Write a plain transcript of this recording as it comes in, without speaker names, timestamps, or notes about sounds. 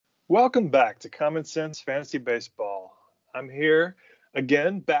Welcome back to Common Sense Fantasy Baseball. I'm here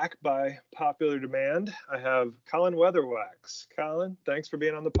again, back by popular demand. I have Colin Weatherwax. Colin, thanks for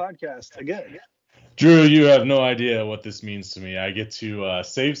being on the podcast again. Drew, you have no idea what this means to me. I get to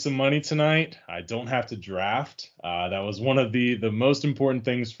save some money tonight. I don't have to draft. That was one of the most important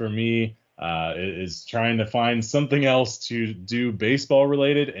things for me, is trying to find something else to do baseball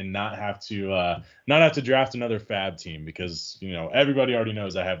related and not have to draft another fab team because everybody already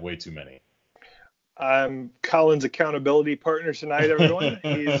knows I have way too many. I'm Colin's accountability partner tonight, everyone.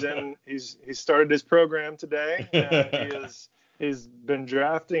 He's started his program today, and he's been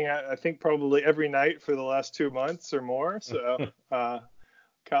drafting, I think, probably every night for the last 2 months or more. So,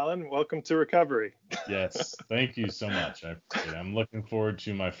 Colin, welcome to recovery. Yes, thank you so much. I'm looking forward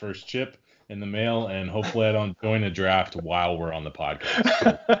to my first chip in the mail, and hopefully I don't join a draft while we're on the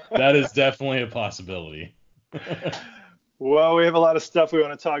podcast. That is definitely a possibility. Well, we have a lot of stuff we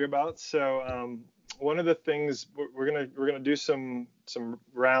want to talk about. So, one of the things we're gonna do some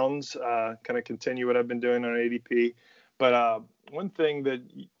rounds, kind of continue what I've been doing on ADP. But one thing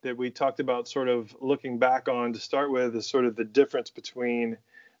that we talked about, sort of looking back on to start with, is sort of the difference between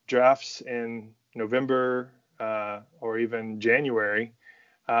drafts in November or even January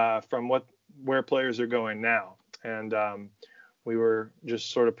from where players are going now. And we were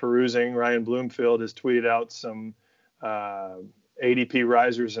just sort of perusing. Ryan Bloomfield has tweeted out some ADP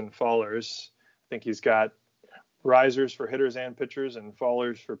risers and fallers. I think he's got risers for hitters and pitchers and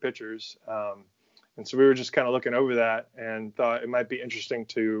fallers for pitchers. And so we were just kind of looking over that and thought it might be interesting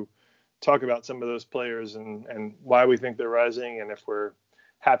to talk about some of those players and why we think they're rising and if we're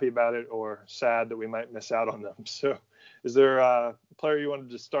happy about it or sad that we might miss out on them. So is there a player you wanted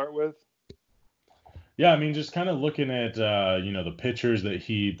to start with? Yeah, I mean, just kind of looking at, the pictures that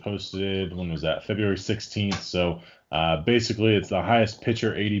he posted, when was that? February 16th. So basically, it's the highest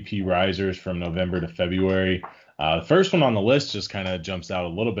pitcher ADP risers from November to February. The first one on the list just kind of jumps out a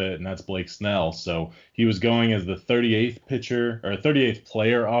little bit, and that's Blake Snell. So he was going as the 38th pitcher or 38th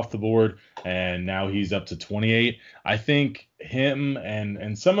player off the board, and now he's up to 28. I think him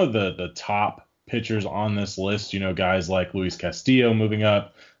and some of the top pitchers on this list, guys like Luis Castillo moving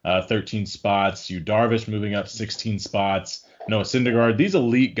up 13 spots, Yu Darvish moving up 16 spots, Noah Syndergaard, these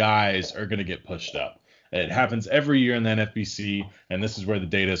elite guys are going to get pushed up. It happens every year in the NFBC, and this is where the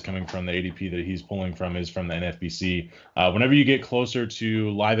data is coming from. The ADP that he's pulling from is from the NFBC. Whenever you get closer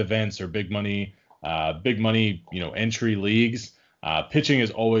to live events or big money, entry leagues, pitching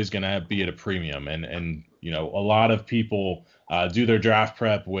is always going to be at a premium. And a lot of people do their draft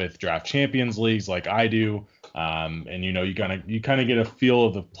prep with draft champions leagues like I do. And you kind of get a feel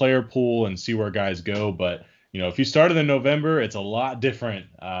of the player pool and see where guys go. But if you started in November, it's a lot different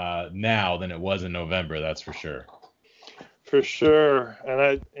now than it was in November. That's for sure. For sure.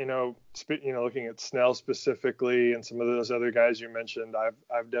 And looking at Snell specifically and some of those other guys you mentioned,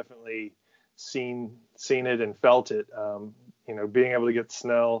 I've definitely seen it and felt it. Being able to get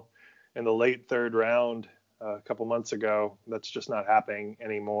Snell in the late third round a couple months ago, that's just not happening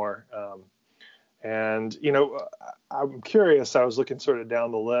anymore. And I'm curious. I was looking sort of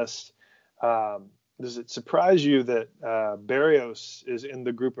down the list. Does it surprise you that Berrios is in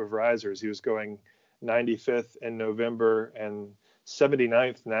the group of risers? He was going 95th in November and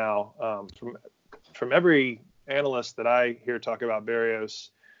 79th now. From every analyst that I hear talk about Berrios,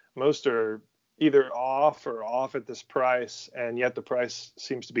 most are either off or off at this price, and yet the price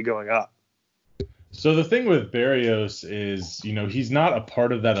seems to be going up. So the thing with Berrios is, he's not a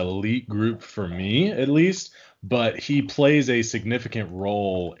part of that elite group for me, at least, but he plays a significant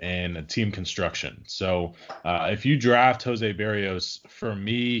role in team construction. So if you draft Jose Berrios, for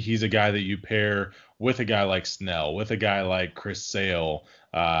me, he's a guy that you pair with a guy like Snell, with a guy like Chris Sale,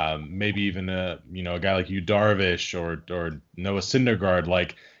 maybe even a guy like Yu Darvish or Noah Syndergaard.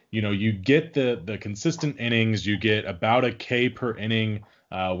 Like, you get the consistent innings, you get about a K per inning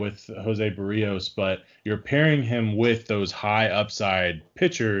with Jose Berrios, but you're pairing him with those high upside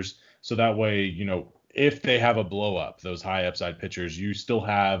pitchers. So that way, if they have a blow up, those high upside pitchers, you still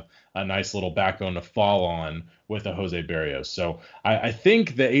have a nice little backbone to fall on with a Jose Berrios. So I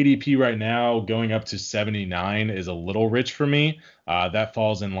think the ADP right now going up to 79 is a little rich for me. That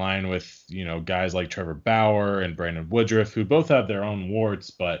falls in line with, guys like Trevor Bauer and Brandon Woodruff, who both have their own warts,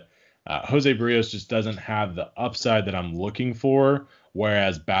 but Jose Berrios just doesn't have the upside that I'm looking for,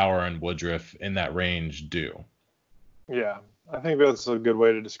 whereas Bauer and Woodruff in that range do. Yeah, I think that's a good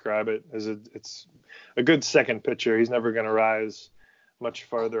way to describe it. It's a good second pitcher. He's never going to rise much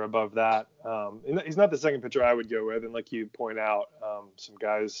farther above that. He's not the second pitcher I would go with. And like you point out, some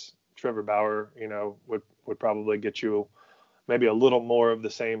guys, Trevor Bauer, would probably get you maybe a little more of the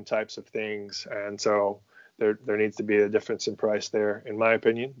same types of things. And so there needs to be a difference in price there, in my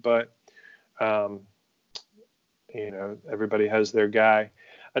opinion. But everybody has their guy.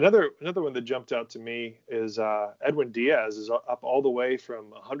 Another one that jumped out to me is Edwin Diaz is up all the way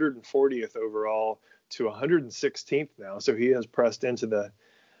from 140th overall to 116th now. So he has pressed into the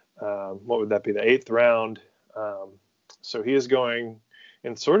what would that be, the 8th round. So he is going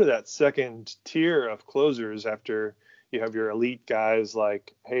in sort of that second tier of closers after you have your elite guys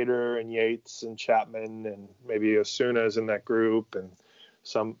like Hader and Yates and Chapman, and maybe Osuna's in that group, and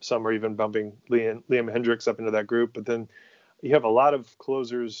some are even bumping Liam Hendriks up into that group. But then you have a lot of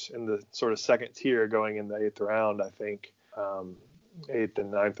closers in the sort of second tier going in the 8th round, I think, 8th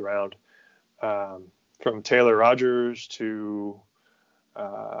and 9th round, from Taylor Rogers to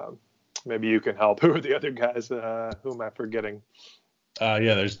maybe you can help. Who are the other guys? Who am I forgetting?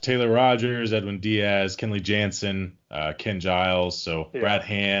 There's Taylor Rogers, Edwin Diaz, Kenley Jansen, Ken Giles, Brad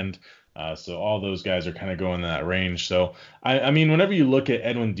Hand. So all those guys are kind of going in that range. So, I mean, whenever you look at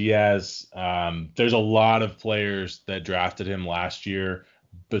Edwin Diaz, there's a lot of players that drafted him last year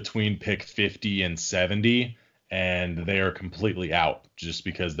between pick 50 and 70, and they are completely out just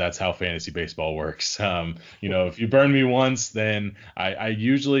because that's how fantasy baseball works. If you burn me once, then I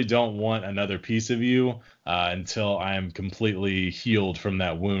usually don't want another piece of you until I am completely healed from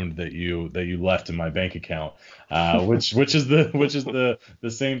that wound that you left in my bank account, which is the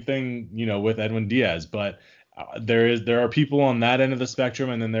same thing, with Edwin Diaz. But there are people on that end of the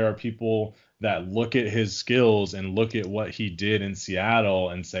spectrum, and then there are people that look at his skills and look at what he did in Seattle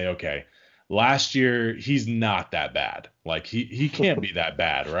and say, okay, last year he's not that bad. Like he can't be that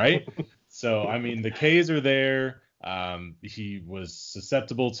bad, right? So I mean, the Ks are there. He was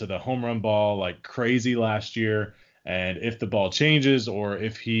susceptible to the home run ball like crazy last year. And if the ball changes, or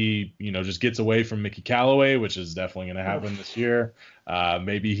if he, just gets away from Mickey Callaway, which is definitely going to happen this year,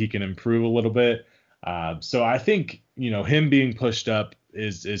 maybe he can improve a little bit. So I think, him being pushed up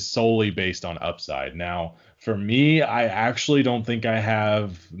is solely based on upside. Now, for me, I actually don't think I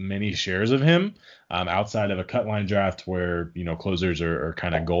have many shares of him outside of a cut line draft where, closers are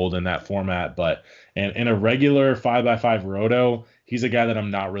kind of gold in that format. But in a regular 5x5 roto, he's a guy that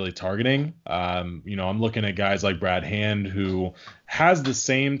I'm not really targeting. I'm looking at guys like Brad Hand, who has the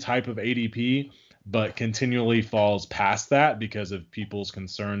same type of ADP, but continually falls past that because of people's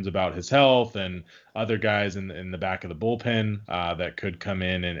concerns about his health and other guys in the back of the bullpen that could come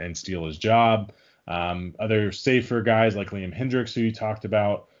in and steal his job. Other safer guys like Liam Hendriks, who you talked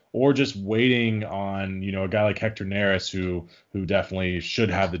about, or just waiting on, a guy like Hector Neris, who definitely should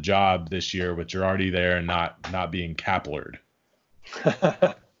have the job this year with Girardi there and not being Kaplered.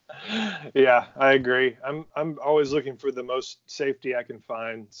 Yeah, I agree. I'm always looking for the most safety I can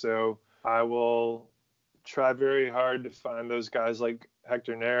find. So I will try very hard to find those guys like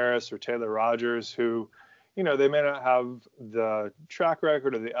Hector Neris or Taylor Rogers who, they may not have the track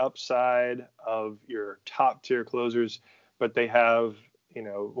record or the upside of your top tier closers, but they have,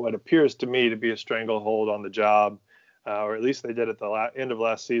 what appears to me to be a stranglehold on the job, or at least they did at the end of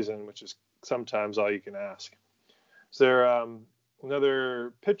last season, which is sometimes all you can ask. Is there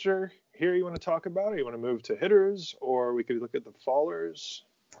another pitcher here you want to talk about, or you want to move to hitters, or we could look at the fallers?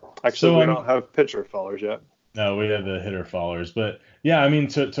 Actually, we don't have pitcher fallers yet. No, we have the hitter fallers. But yeah, I mean,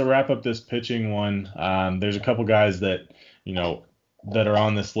 to wrap up this pitching one, there's a couple guys that, that are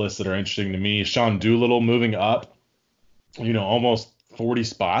on this list that are interesting to me. Sean Doolittle moving up, almost 40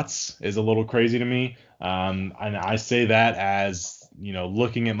 spots is a little crazy to me. And I say that as,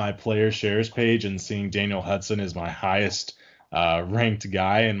 looking at my player shares page and seeing Daniel Hudson is my highest ranked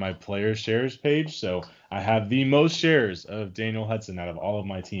guy in my player shares page. So I have the most shares of Daniel Hudson out of all of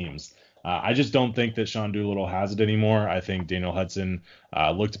my teams. I just don't think that Sean Doolittle has it anymore. I think Daniel Hudson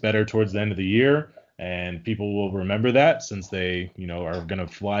looked better towards the end of the year, and people will remember that since they, are going to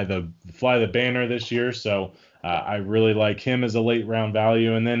fly the banner this year. So I really like him as a late round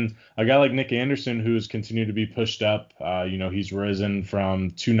value. And then a guy like Nick Anderson, who's continued to be pushed up. He's risen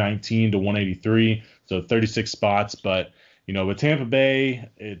from 219 to 183, so 36 spots. But with Tampa Bay,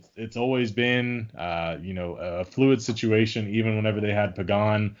 it's always been, a fluid situation. Even whenever they had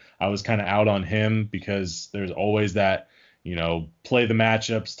Pagan, I was kind of out on him because there's always that, play the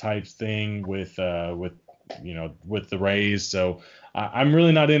matchups type thing with the Rays. So I'm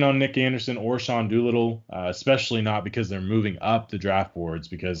really not in on Nick Anderson or Sean Doolittle, especially not because they're moving up the draft boards.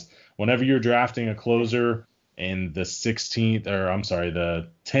 Because whenever you're drafting a closer in the 10th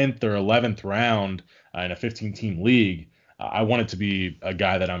or 11th round in a 15-team league, I want it to be a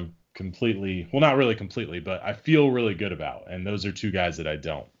guy that I'm completely, well, not really completely, but I feel really good about. And those are two guys that I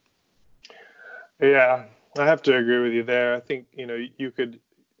don't. Yeah. I have to agree with you there. I think you could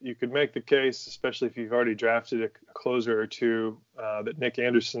make the case, especially if you've already drafted a closer or two, that Nick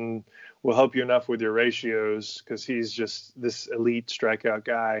Anderson will help you enough with your ratios because he's just this elite strikeout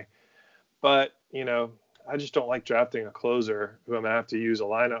guy. But I just don't like drafting a closer who I'm gonna have to use a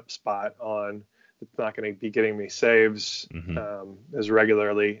lineup spot on. It's not going to be getting me saves as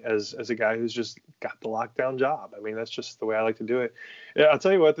regularly as a guy who's just got the lockdown job. I mean, that's just the way I like to do it. Yeah, I'll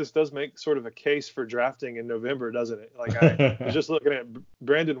tell you what, this does make sort of a case for drafting in November, doesn't it? Like I was just looking at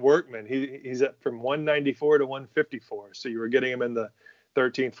Brandon Workman. He's at from 194 to 154. So you were getting him in the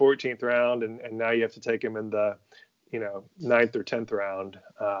 13th, 14th round, and now you have to take him in the 9th or 10th round.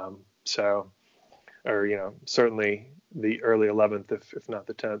 Certainly the early 11th, if not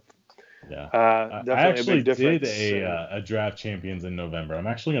the 10th. Yeah, I actually did a a draft champions in November. I'm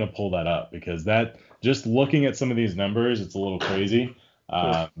actually going to pull that up because that just looking at some of these numbers, it's a little crazy.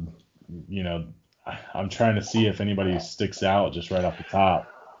 You know, I'm trying to see if anybody sticks out just right off the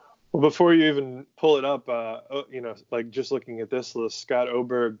top. Well, before you even pull it up, like just looking at this list, Scott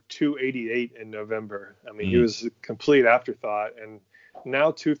Oberg 288 in November. I mean, he was a complete afterthought, and now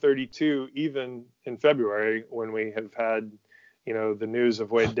 232 even in February when we have had the news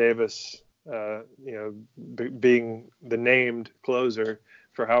of Wade Davis, being the named closer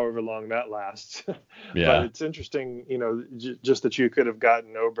for however long that lasts. Yeah. But it's interesting, just that you could have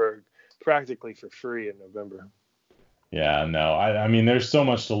gotten Oberg practically for free in November. Yeah, no, I mean, there's so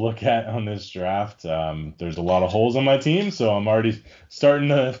much to look at on this draft. There's a lot of holes on my team, so I'm already starting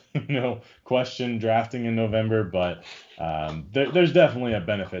to, question drafting in November. But there's definitely a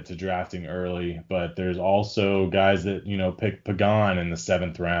benefit to drafting early. But there's also guys that, pick Pagan in the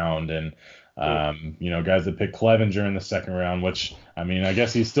 7th round and, guys that pick Clevenger in the 2nd round, which, I mean, I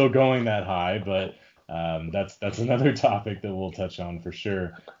guess he's still going that high, but that's another topic that we'll touch on for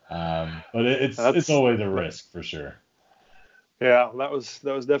sure. But it's always a risk for sure. Yeah, that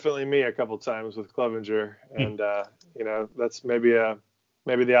was definitely me a couple times with Clevenger, and that's maybe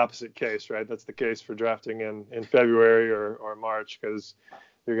the opposite case, right? That's the case for drafting in February or March, because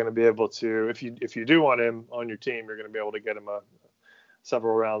you're going to be able to, if you do want him on your team, you're going to be able to get him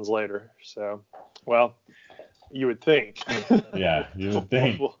several rounds later. So, well, you would think. Yeah, you would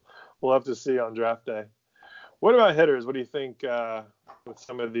think. We'll have to see on draft day. What about hitters? What do you think with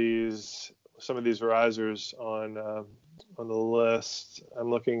some of these risers on the list? I'm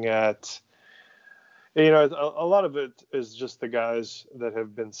looking at, a lot of it is just the guys that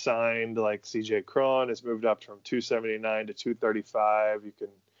have been signed, like CJ Cron has moved up from 279 to 235. You can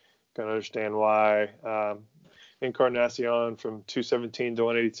understand why. Encarnacion from 217 to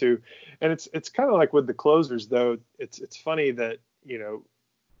 182. And it's kind of like with the closers, though. It's funny that,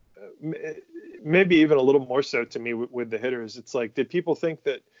 maybe even a little more so to me with the hitters. It's like, did people think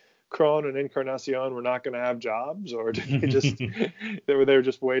that Cron and Encarnacion were not going to have jobs, or did they were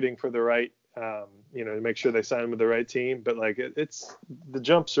just waiting for the right, to make sure they signed with the right team? But like it's the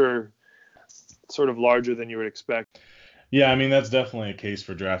jumps are sort of larger than you would expect. Yeah, I mean, that's definitely a case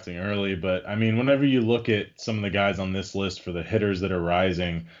for drafting early. But I mean, whenever you look at some of the guys on this list for the hitters that are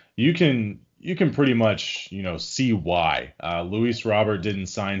rising, you can pretty much, see why. Luis Robert didn't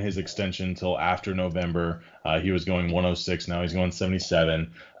sign his extension until after November. He was going 106. Now he's going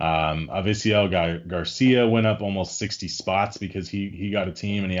 77. Avisail Garcia went up almost 60 spots because he got a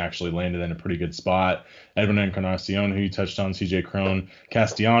team and he actually landed in a pretty good spot. Edwin Encarnacion, who you touched on, CJ Cron,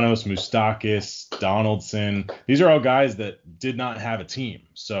 Castellanos, Moustakas, Donaldson. These are all guys that did not have a team.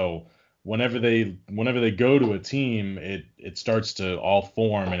 So whenever they go to a team, it starts to all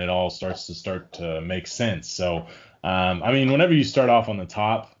form and it all starts to make sense. So, I mean, whenever you start off on the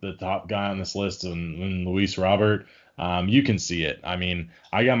top guy on this list, and Luis Robert, you can see it. I mean,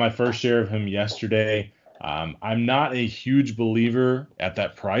 I got my first share of him yesterday. I'm not a huge believer at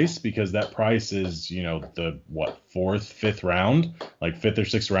that price because that price is, the 4th, 5th round, like 5th or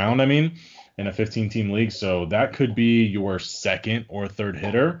 6th round, I mean, in a 15-team league. So that could be your 2nd or 3rd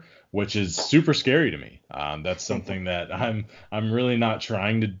hitter, which is super scary to me. That's something that I'm really not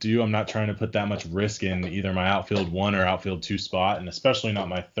trying to do. I'm not trying to put that much risk in either my outfield 1 or outfield 2 spot, and especially not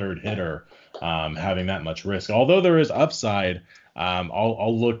my 3rd hitter having that much risk. Although there is upside,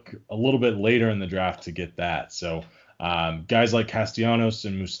 I'll look a little bit later in the draft to get that. So guys like Castellanos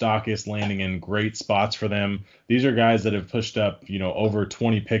and Moustakas landing in great spots for them. These are guys that have pushed up, over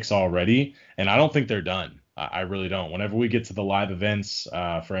 20 picks already, and I don't think they're done. I really don't. Whenever we get to the live events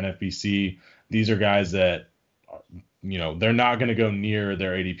for NFBC, these are guys that, they're not going to go near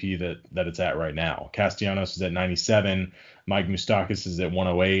their ADP that it's at right now. Castellanos is at 97. Mike Moustakas is at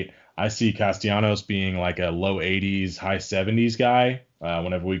 108. I see Castellanos being like a low 80s, high 70s guy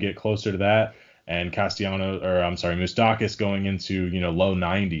whenever we get closer to that. and Moustakas going into, low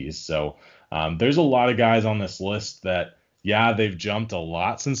 90s. So there's a lot of guys on this list that, yeah, they've jumped a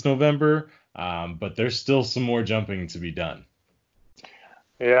lot since November, but there's still some more jumping to be done.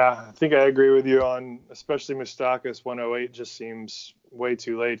 Yeah, I think I agree with you on especially Moustakas. 108 just seems way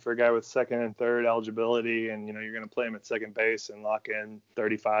too late for a guy with second and third eligibility, and you're going to play him at second base and lock in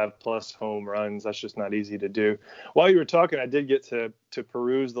 35 plus home runs. That's just not easy to do. While you were talking, I did get to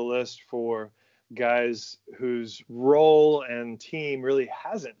peruse the list for guys whose role and team really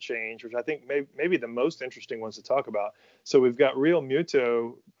hasn't changed, which I think maybe the most interesting ones to talk about. So we've got Real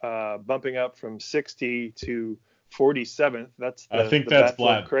Muto bumping up from 60 to 47th. I think that's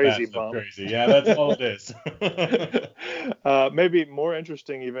flat crazy bump. Crazy. Yeah, that's all it is. Maybe more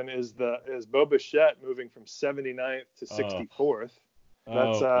interesting even is Bo Bichette moving from 79th to 64th.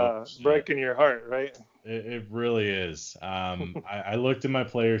 That's breaking your heart, right? It really is. I looked at my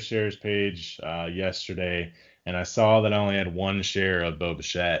player shares page yesterday, and I saw that I only had one share of Bo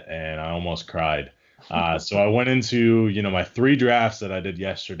Bichette, and I almost cried. So I went into my 3 drafts that I did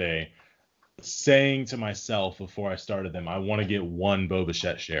yesterday, saying to myself before I started them, I want to get one Bo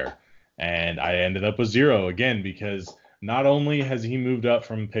Bichette share. And I ended up with 0 again, because not only has he moved up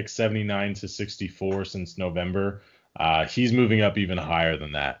from pick 79 to 64 since November, he's moving up even higher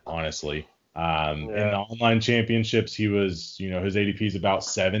than that, honestly. In the online championships, he was, his ADP is about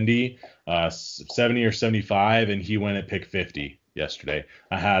 70 or 75, and he went at pick 50 yesterday.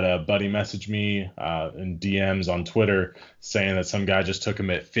 I had a buddy message me in DMs on Twitter saying that some guy just took him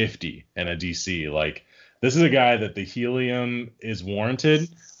at 50 in a DC. Like, this is a guy that the helium is warranted.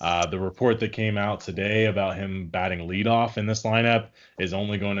 The report that came out today about him batting leadoff in this lineup is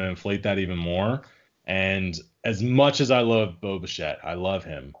only going to inflate that even more. And as much as I love Bo Bichette, I love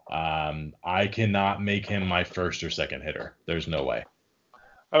him, I cannot make him my first or second hitter. There's no way.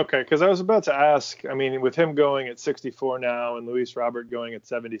 Okay, because I was about to ask, I mean, with him going at 64 now and Luis Robert going at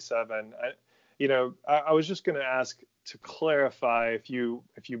 77, I was just going to ask to clarify if you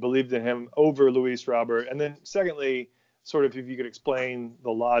believed in him over Luis Robert. And then secondly, sort of if you could explain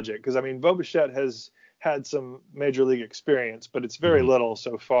the logic. Because, I mean, Bo Bichette has had some major league experience, but it's very little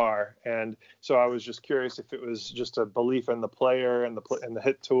so far. And so I was just curious if it was just a belief in the player and the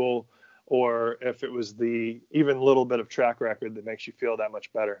hit tool, or if it was the even little bit of track record that makes you feel that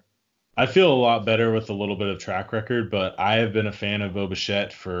much better. I feel a lot better with a little bit of track record, but I have been a fan of Bo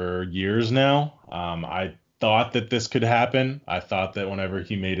Bichette for years now. I thought that this could happen. I thought that whenever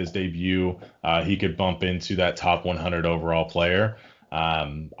he made his debut, he could bump into that top 100 overall player.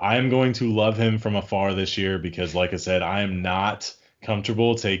 I am going to love him from afar this year because, like I said, I am not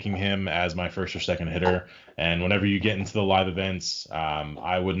comfortable taking him as my first or second hitter. And whenever you get into the live events,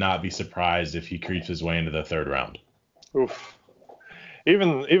 I would not be surprised if he creeps his way into the 3rd round. Oof.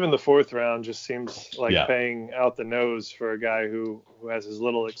 Even the 4th round just seems like paying out the nose for a guy who has as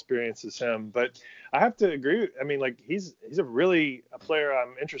little experience as him. But I have to agree. I mean, like he's a player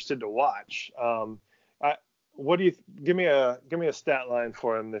I'm interested to watch. What do you give me a stat line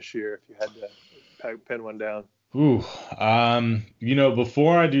for him this year if you had to pin one down?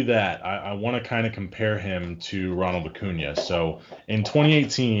 Before I do that, I want to kind of compare him to Ronald Acuna. So in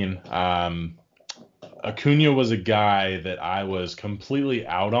 2018, Acuna was a guy that I was completely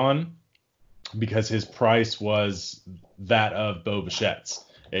out on because his price was that of Bo Bichette's.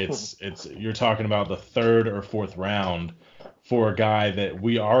 It's you're talking about the 3rd or 4th round for a guy that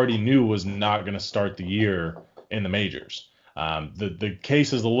we already knew was not going to start the year in the majors. The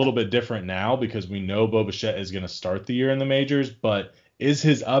case is a little bit different now because we know Bo Bichette is going to start the year in the majors, but is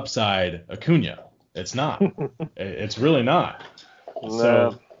his upside Acuna? It's not. It's really not.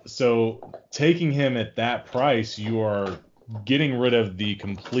 No. So taking him at that price, you are getting rid of the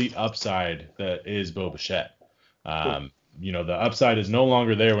complete upside that is Bo Bichette. The upside is no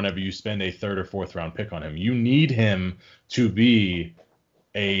longer there whenever you spend a 3rd or 4th round pick on him. You need him to be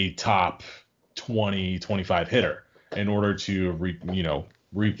a top 20, 25 hitter in order to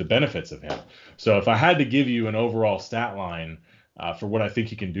reap the benefits of him. So if I had to give you an overall stat line for what I think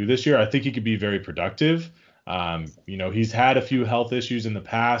he can do this year, I think he could be very productive. He's had a few health issues in the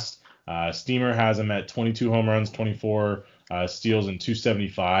past. Steamer has him at 22 home runs, 24 steals, and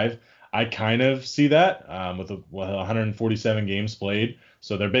 275. I kind of see that with 147 games played.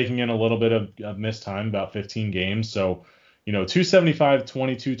 So they're baking in a little bit of missed time, about 15 games. So, 275,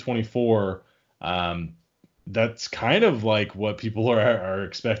 22, 24, that's kind of like what people are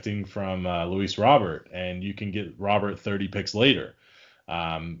expecting from Luis Robert. And you can get Robert 30 picks later.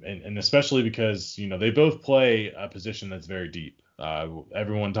 And especially because, they both play a position that's very deep.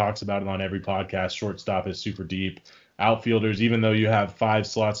 Everyone talks about it on every podcast. Shortstop is super deep. outfielders, even though you have 5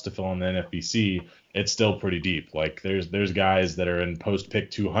 slots to fill in the NFBC, it's still pretty deep. Like there's guys that are in post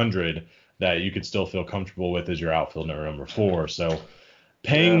pick 200 that you could still feel comfortable with as your outfielder number 4. So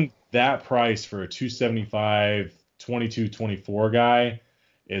paying that price for a 275, 22, 24 guy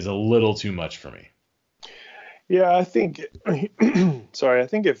is a little too much for me. Yeah, I think sorry, I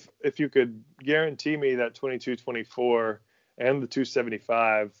think if you could guarantee me that 22, 24 and the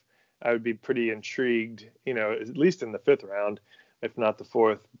 275, I would be pretty intrigued, at least in the 5th round, if not the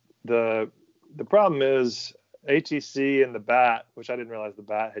 4th. The problem is ATC and the bat, which I didn't realize the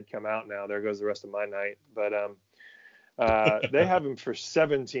bat had come out now. There goes the rest of my night. But they have him for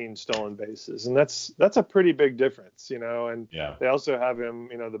 17 stolen bases, and that's a pretty big difference, And they also have him,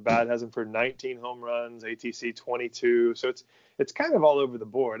 the bat has him for 19 home runs, ATC 22. So it's kind of all over the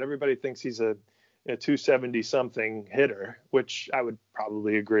board. Everybody thinks he's a 270 something hitter, which I would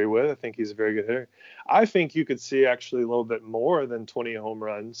probably agree with. I think he's a very good hitter. I think you could see actually a little bit more than 20 home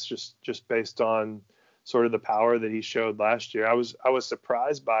runs just based on sort of the power that he showed last year. I was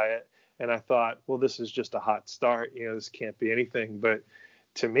surprised by it. And I thought, well, this is just a hot start. This can't be anything. But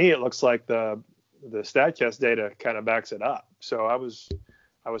to me, it looks like the StatCast data kind of backs it up. So I was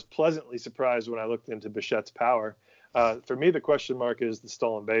pleasantly surprised when I looked into Bichette's power. For me, the question mark is the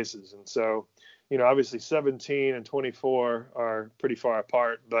stolen bases. And so, obviously 17 and 24 are pretty far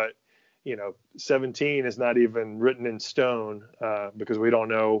apart. But, 17 is not even written in stone because we don't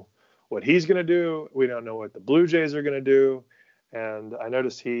know what he's going to do. We don't know what the Blue Jays are going to do. And I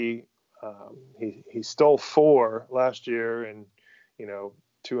noticed he stole 4 last year and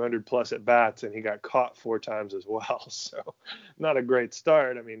 200 plus at bats, and he got caught 4 times as well. So not a great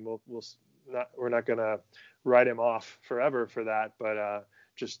start. I mean, we're not going to write him off forever for that, but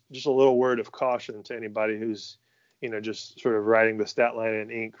just a little word of caution to anybody who's just sort of writing the stat line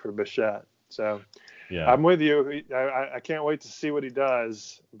in ink for Bichette. So yeah, I'm with you. I can't wait to see what he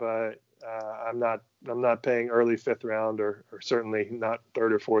does, but I'm not paying early 5th round or certainly not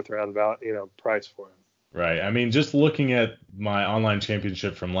 3rd or 4th round price for him. Right. I mean, just looking at my online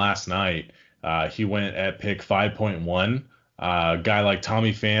championship from last night, he went at pick 5.1. A guy like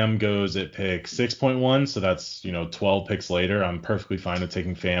Tommy Pham goes at pick 6.1, so that's 12 picks later. I'm perfectly fine with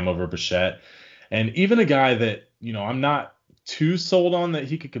taking Pham over Bichette, and even a guy that I'm not too sold on that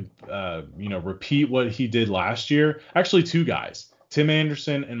he could repeat what he did last year. Actually, 2 guys. Tim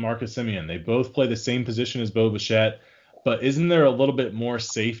Anderson and Marcus Semien, they both play the same position as Bo Bichette, but isn't there a little bit more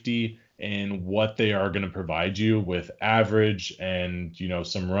safety in what they are going to provide you with average and,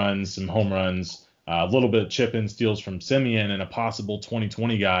 some runs, some home runs, a little bit of chip in steals from Semien and a possible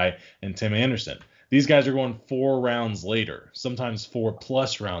 2020 guy in Tim Anderson? These guys are going 4 rounds later, sometimes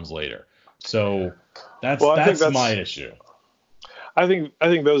 4+ rounds later. So that's my issue. I think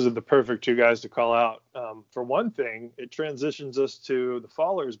those are the perfect 2 guys to call out. For one thing, it transitions us to the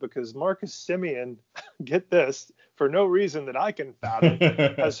fallers because Marcus Semien, get this, for no reason that I can fathom,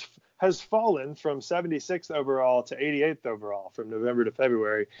 has fallen from 76th overall to 88th overall from November to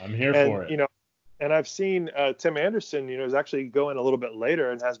February. I'm here for it. And I've seen Tim Anderson, is actually going a little bit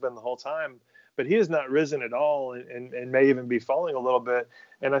later and has been the whole time, but he has not risen at all and may even be falling a little bit.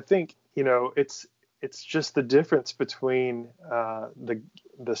 And I think, it's just the difference between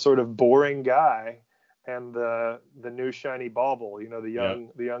the sort of boring guy and the new shiny bauble,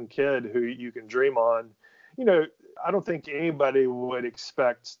 the young kid who you can dream on. I don't think anybody would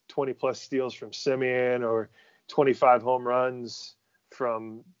expect 20 plus steals from Semien or 25 home runs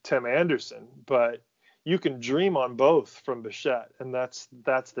from Tim Anderson, but you can dream on both from Bichette, and that's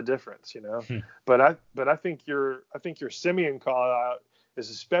the difference, But I think your Semien call out is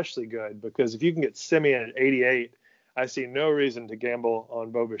especially good because if you can get Semien at 88, I see no reason to gamble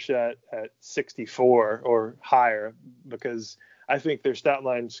on Bo Bichette at 64 or higher because I think their stat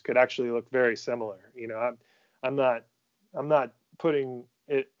lines could actually look very similar. I'm not putting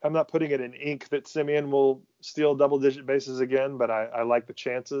it in ink that Semien will steal double-digit bases again, but I like the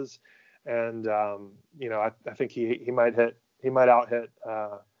chances, and I think he might out-hit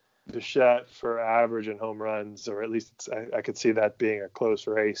Bichette for average and home runs, or at least I could see that being a close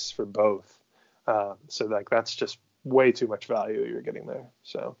race for both. So that's just way too much value you're getting there.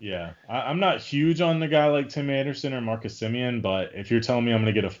 So yeah, I'm not huge on the guy like Tim Anderson or Marcus Semien, but if you're telling me I'm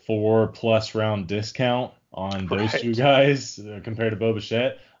going to get a 4+ round discount on those 2 guys compared to Bo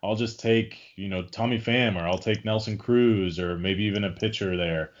Bichette, I'll just take Tommy Pham, or I'll take Nelson Cruz, or maybe even a pitcher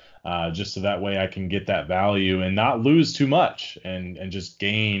there, just so that way I can get that value and not lose too much and just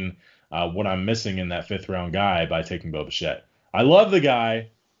gain what I'm missing in that 5th round guy by taking Bo Bichette. I love the guy,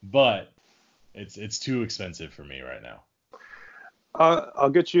 but it's too expensive for me right now. I'll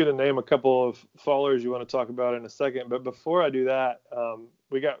get you to name a couple of fallers you want to talk about in a second. But before I do that,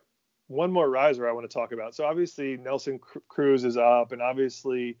 we got one more riser I want to talk about. So obviously Nelson Cruz is up, and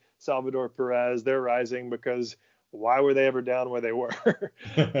obviously Salvador Perez, they're rising because why were they ever down where they were?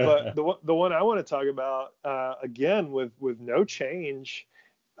 But the one I want to talk about, again, with no change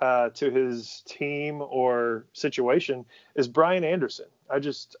to his team or situation, is Brian Anderson.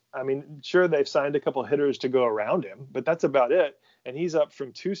 I mean, sure, they've signed a couple hitters to go around him, but that's about it. And he's up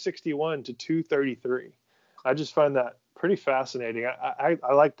from 261 to 233. I just find that pretty fascinating. I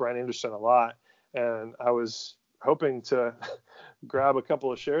like Brian Anderson a lot, and I was hoping to grab a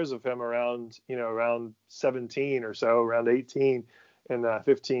couple of shares of him around 17 or so, around 18 in a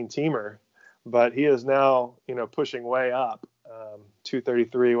 15 teamer. But he is now, pushing way up.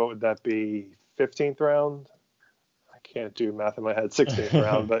 233, what would that be? 15th round? I can't do math in my head. 16th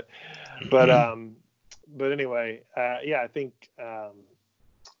round, but anyway, yeah, I think.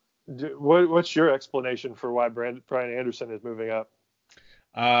 What's your explanation for why Brian Anderson is moving up?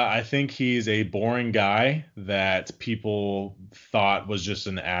 I think he's a boring guy that people thought was just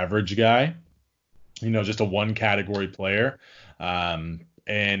an average guy, just a one category player. And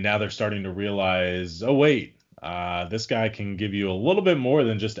now they're starting to realize, oh, wait, this guy can give you a little bit more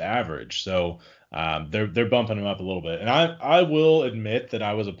than just average. So they're bumping him up a little bit. And I will admit that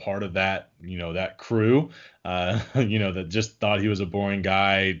I was a part of that, that crew, that just thought he was a boring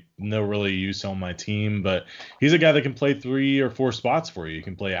guy, no really use on my team. But he's a guy that can play 3 or 4 spots for you. He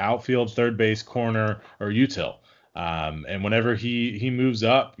can play outfield, third base, corner, or util. And whenever he moves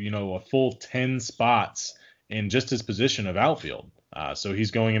up, a full 10 spots in just his position of outfield. So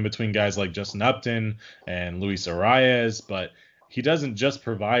he's going in between guys like Justin Upton and Luis Arias, but he doesn't just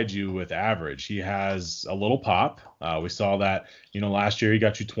provide you with average. He has a little pop. We saw that, last year he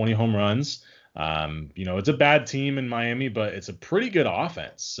got you 20 home runs. It's a bad team in Miami, but it's a pretty good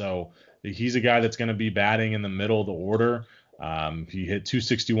offense. So he's a guy that's going to be batting in the middle of the order. He hit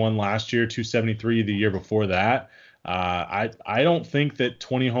 261 last year, 273 the year before that. I don't think that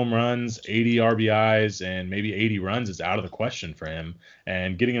 20 home runs, 80 RBIs, and maybe 80 runs is out of the question for him.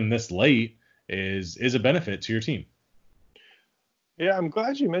 And getting him this late is a benefit to your team. Yeah, I'm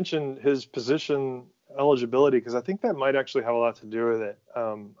glad you mentioned his position eligibility because I think that might actually have a lot to do with it.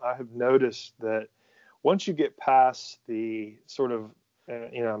 I have noticed that once you get past the sort of,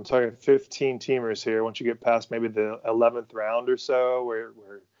 I'm talking 15 teamers here. Once you get past maybe the 11th round or so, where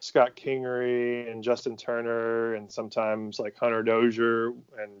Scott Kingery and Justin Turner and sometimes like Hunter Dozier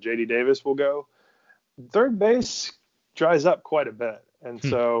and JD Davis will go, third base dries up quite a bit. And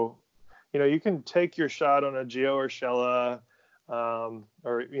so, you can take your shot on a Gio Urshela,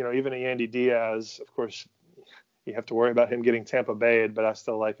 or even a Yandy Diaz. Of course, you have to worry about him getting Tampa Bay'd, but I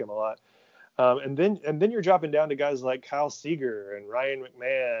still like him a lot. And then you're dropping down to guys like Kyle Seager and Ryan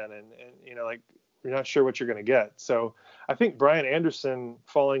McMahon, and like you're not sure what you're going to get. So I think Brian Anderson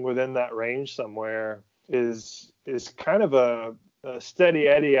falling within that range somewhere is kind of a steady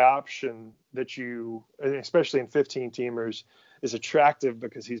Eddie option that you, especially in 15 teamers, is attractive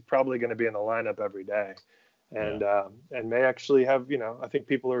because he's probably going to be in the lineup every day. And may actually have, I think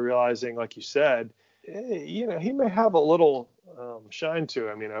people are realizing, like you said, he may have a little shine to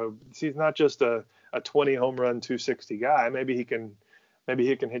him. He's not just a 20 home run 260 guy. Maybe he can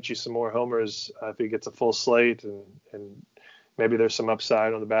hit you some more homers if he gets a full slate, and maybe there's some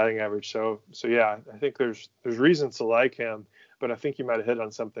upside on the batting average. So yeah, I think there's reasons to like him, but I think you might have hit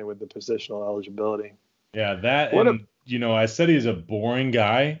on something with the positional eligibility. Yeah, I said he's a boring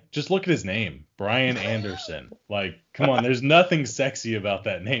guy. Just look at his name, Brian Anderson. Like, come on, there's nothing sexy about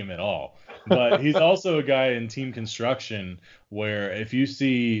that name at all. But he's also a guy in team construction where if you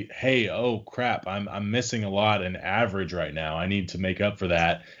see, hey, oh crap, I'm missing a lot in average right now. I need to make up for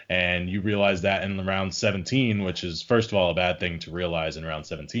that. And you realize that in round 17, which is first of all a bad thing to realize in round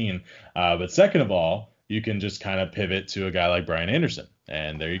 17. But second of all, you can just kind of pivot to a guy like Brian Anderson,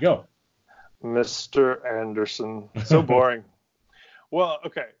 and there you go. Mr. Anderson. So boring. Well,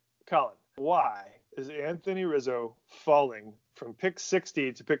 okay, Colin, why is Anthony Rizzo falling from pick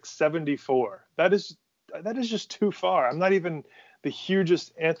 60 to pick 74? That is just too far. I'm not even the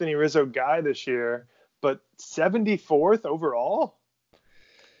hugest Anthony Rizzo guy this year, but 74th overall?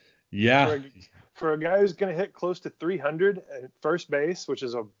 Yeah. For a guy who's going to hit close to 300 at first base, which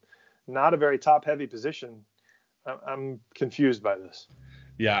is not a very top-heavy position, I'm confused by this.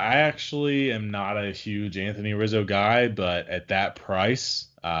 Yeah, I actually am not a huge Anthony Rizzo guy, but at that price,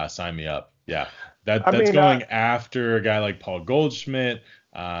 sign me up. Yeah, that's going after a guy like Paul Goldschmidt,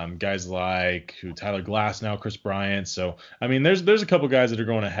 Guys like Tyler Glass now, Chris Bryant. So I mean, there's a couple guys that are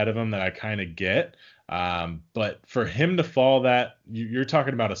going ahead of him that I kind of get. But for him to fall that, you're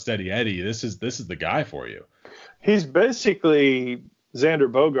talking about a steady Eddie. This is the guy for you. He's basically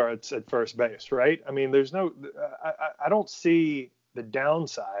Xander Bogaerts at first base, right? I mean, I don't see the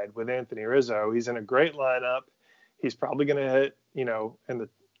downside with Anthony Rizzo. He's in a great lineup. He's probably going to hit,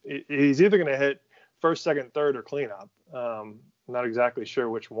 he's either going to hit first, second, third, or cleanup. Not exactly sure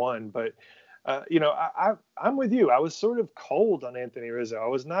which one, but I'm with you. I was sort of cold on Anthony Rizzo. I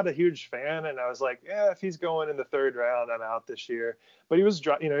was not a huge fan, and I was like, yeah, if he's going in the third round, I'm out this year. But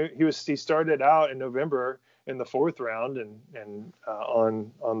he started out in November in the fourth round, and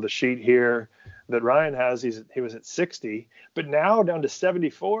on the sheet here that Ryan has, he was at 60, but now down to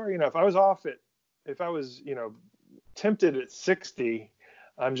 74. If I was tempted at 60,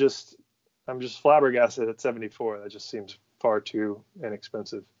 I'm just flabbergasted at 74. That just seems far too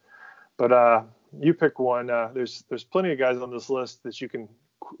inexpensive. But you pick one. There's plenty of guys on this list that you can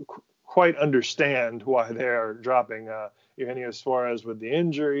quite understand why they are dropping. Eugenio Suarez with the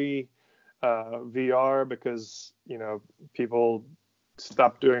injury, VR because people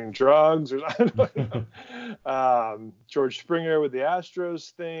stopped doing drugs, or I don't know. George Springer with the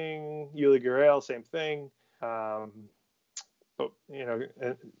Astros thing. Yuli Gurriel, same thing. But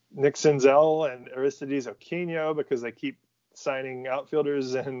Nick Senzel and Aristides Aquino because they keep signing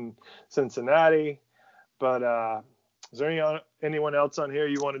outfielders in Cincinnati. But is there anyone else on here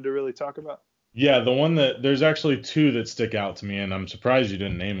you wanted to really talk about? Yeah, the one there's actually two that stick out to me, and I'm surprised you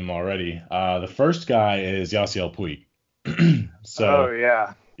didn't name them already. The first guy is Yasiel Puig. Oh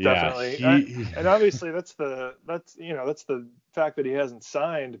yeah, definitely. And obviously that's the fact that he hasn't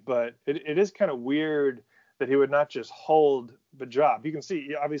signed, but it is kind of weird that he would not just hold the job. You can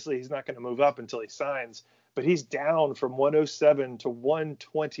see obviously he's not going to move up until he signs, but he's down from 107 to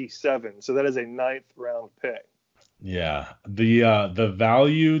 127, so that is a 9th round pick. Yeah, the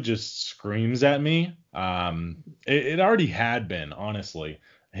value just screams at me. It already had been, honestly.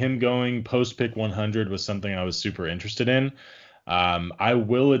 Him going post pick 100 was something I was super interested in. I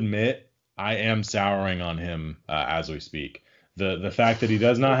will admit I am souring on him as we speak. The fact that he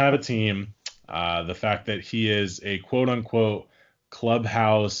does not have a team, the fact that he is a quote unquote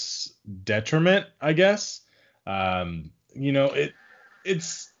clubhouse detriment, I guess.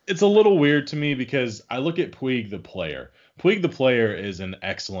 It's a little weird to me because I look at Puig the player. Puig the player is an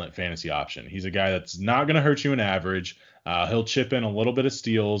excellent fantasy option. He's a guy that's not going to hurt you in average. He'll chip in a little bit of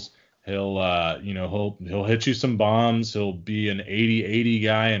steals. He'll hit you some bombs. He'll be an 80-80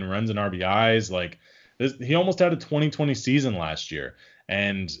 guy and runs and RBIs. Like he almost had a 2020 season last year,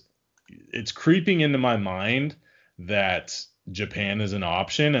 and it's creeping into my mind that Japan is an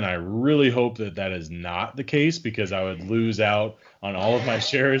option, and I really hope that is not the case because I would lose out on all of my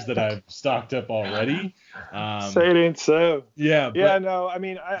shares that I've stocked up already. Say it ain't so. Yeah. Yeah. No. I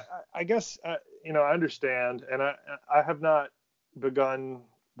mean, I guess I understand, and I have not begun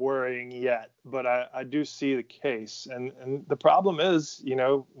worrying yet, but I do see the case, and the problem is,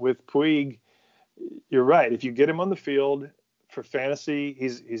 with Puig, you're right. If you get him on the field for fantasy,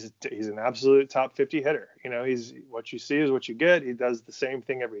 he's an absolute top 50 hitter. He's what you see is what you get. He does the same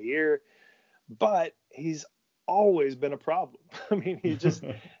thing every year, but he's always been a problem. I mean, he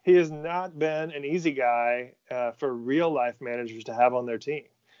has not been an easy guy for real life managers to have on their team.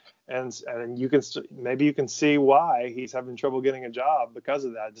 And maybe you can see why he's having trouble getting a job because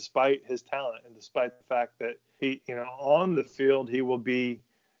of that, despite his talent and despite the fact that he, on the field, he will be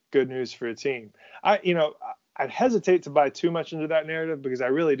good news for a team. I'd hesitate to buy too much into that narrative because I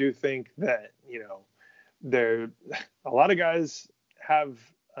really do think that, a lot of guys have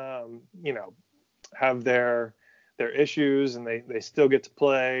their issues and they still get to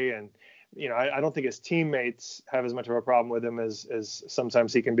play. And, I don't think his teammates have as much of a problem with him as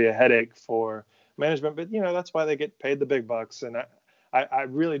sometimes he can be a headache for management. But, that's why they get paid the big bucks. And I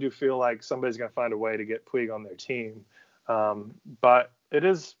really do feel like somebody's going to find a way to get Puig on their team. But it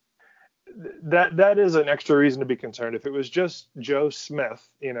is that is an extra reason to be concerned. If it was just Joe Smith,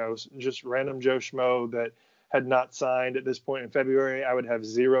 just random Joe Schmo that had not signed at this point in February, I would have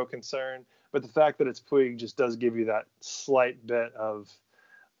zero concern. But the fact that it's Puig just does give you that slight bit of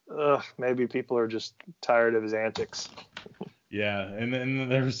maybe people are just tired of his antics. Yeah, and then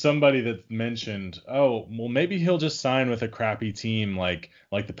there was somebody that mentioned, oh, well, maybe he'll just sign with a crappy team like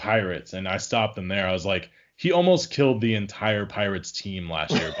the Pirates, and I stopped them there. I was like, he almost killed the entire Pirates team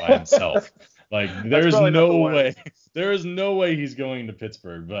last year by himself. Like, there's no way he's going to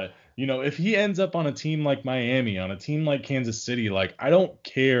Pittsburgh. But, if he ends up on a team like Miami, on a team like Kansas City, like, I don't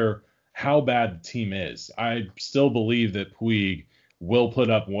care how bad the team is. I still believe that Puig will put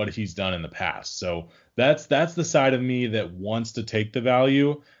up what he's done in the past. So that's the side of me that wants to take the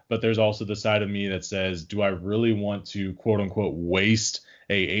value, but there's also the side of me that says, do I really want to quote unquote waste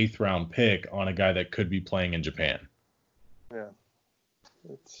a 8th round pick on a guy that could be playing in Japan? Yeah,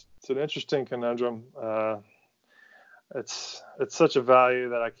 it's an interesting conundrum. It's such a value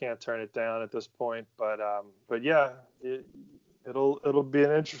that I can't turn it down at this point. But yeah, it'll be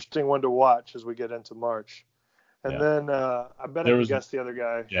an interesting one to watch as we get into March. And then I bet I can guess the other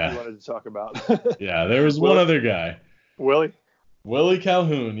guy you wanted to talk about. Yeah, there was one other guy. Willie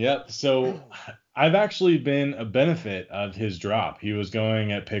Calhoun. Yep. So I've actually been a benefit of his drop. He was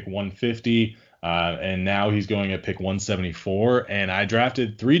going at pick 150, and now he's going at pick 174. And I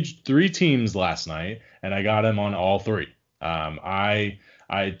drafted three teams last night, and I got him on all three. I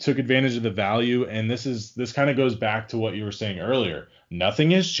took advantage of the value, and this kind of goes back to what you were saying earlier.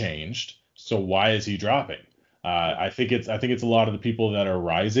 Nothing has changed, so why is he dropping? I think it's a lot of the people that are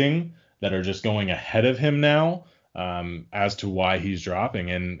rising that are just going ahead of him now, as to why he's dropping.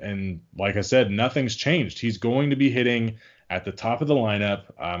 And like I said, nothing's changed. He's going to be hitting at the top of the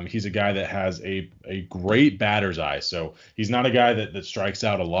lineup. He's a guy that has a great batter's eye. So he's not a guy that strikes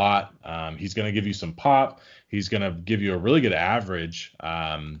out a lot. He's going to give you some pop. He's going to give you a really good average.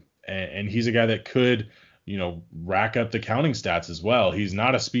 And he's a guy that could, rack up the counting stats as well. He's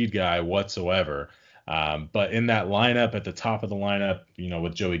not a speed guy whatsoever. But in that lineup, at the top of the lineup,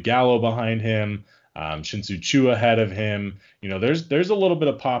 with Joey Gallo behind him, Shin-Soo Choo ahead of him, there's a little bit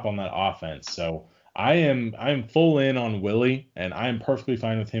of pop on that offense. So I'm full in on Willie, and I'm perfectly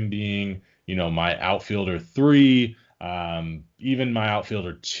fine with him being, my outfielder 3, even my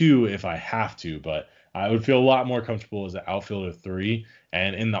outfielder 2 if I have to, but I would feel a lot more comfortable as an outfielder 3.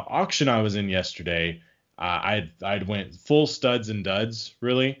 And in the auction I was in yesterday, I'd went full studs and duds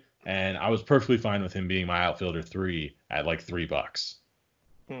really. And I was perfectly fine with him being my outfielder 3 at like $3.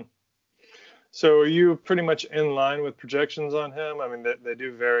 So are you pretty much in line with projections on him? I mean, they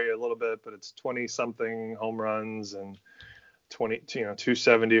do vary a little bit, but it's 20 something home runs and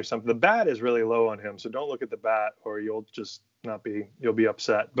 270 or something. The bat is really low on him, so don't look at the bat or you'll just you'll be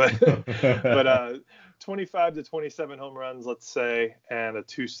upset. But 25 to 27 home runs, let's say, and a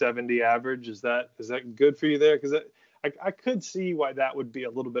 270 average. Is that good for you there? Because I could see why that would be a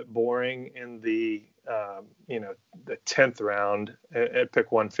little bit boring in the the 10th round at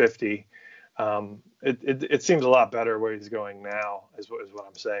pick 150. It seems a lot better where he's going now is what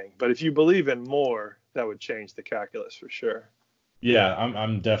I'm saying. But if you believe in more, that would change the calculus for sure. Yeah,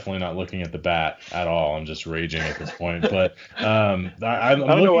 I'm definitely not looking at the bat at all. I'm just raging at this point. But I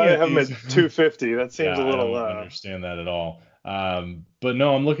don't know why I have him at 250. That seems a little low. I don't understand that at all. But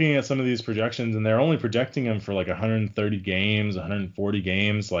no, I'm looking at some of these projections, and they're only projecting him for like 130 games, 140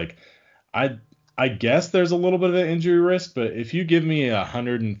 games. Like, I guess there's a little bit of an injury risk, but if you give me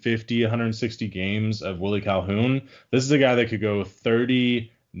 150, 160 games of Willie Calhoun, this is a guy that could go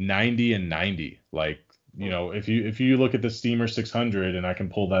 30, 90, and 90. Like, if you look at the Steamer 600, and I can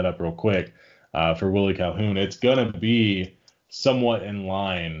pull that up real quick, for Willie Calhoun, it's gonna be somewhat in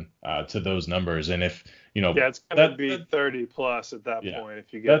line to those numbers. And if it's gonna be 30 plus at that point.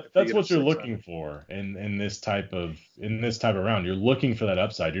 If you get that's what you're looking for in this type of round. You're looking for that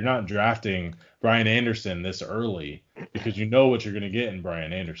upside. You're not drafting Brian Anderson this early because you know what you're gonna get in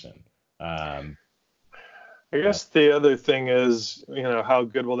Brian Anderson. I guess the other thing is, how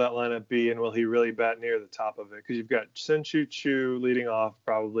good will that lineup be, and will he really bat near the top of it? Because you've got Shin-Soo Choo leading off,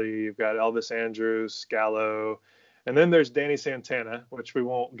 probably. You've got Elvis Andrus, Gallo, and then there's Danny Santana, which we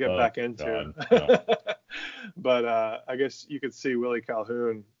won't get back into. But I guess you could see Willie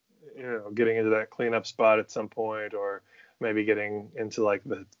Calhoun, getting into that cleanup spot at some point, or maybe getting into like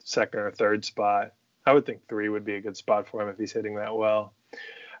the second or third spot. I would think 3 would be a good spot for him if he's hitting that well.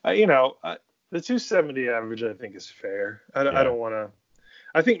 The 270 average, I think, is fair. I don't want to.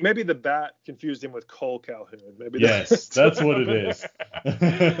 I think maybe the bat confused him with Cole Calhoun. Maybe that's what it is.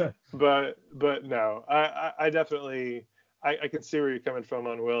 but no, I definitely I can see where you're coming from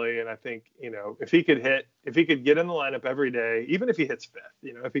on Willie, and I think if he could get in the lineup every day, even if he hits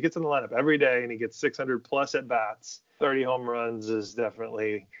 5th, if he gets in the lineup every day and he gets 600 plus at bats, 30 home runs is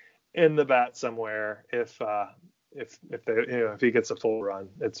definitely in the bat somewhere. If he gets a full run,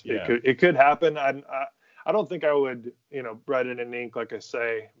 it could happen. I don't think I would write it in ink like I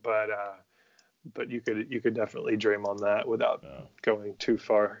say, but you could definitely dream on that without going too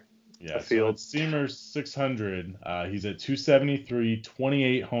far afield. So Steamer 600, he's at 273,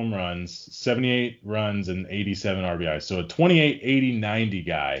 28 home runs, 78 runs, and 87 RBI. So a 28, 80, 90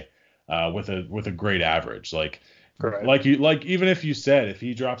 guy with a great average. Correct. Like even if you said if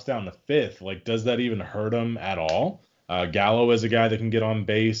he drops down to 5th, like does that even hurt him at all? Gallo is a guy that can get on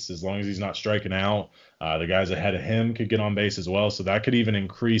base as long as he's not striking out. The guys ahead of him could get on base as well, so that could even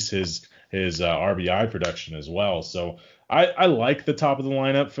increase his RBI production as well. So I like the top of the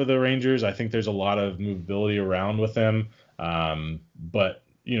lineup for the Rangers. I think there's a lot of movability around with them. But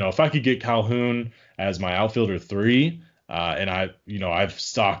if I could get Calhoun as my outfielder 3, and I've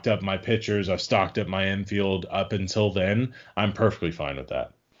stocked up my pitchers, I've stocked up my infield up until then, I'm perfectly fine with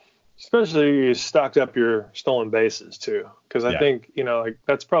that. Especially you stocked up your stolen bases too, because I think like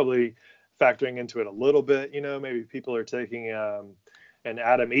that's probably factoring into it a little bit. Maybe people are taking an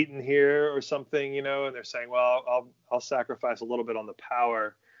Adam Eaton here or something, and they're saying, well, I'll sacrifice a little bit on the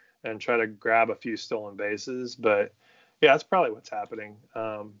power and try to grab a few stolen bases. But yeah, that's probably what's happening.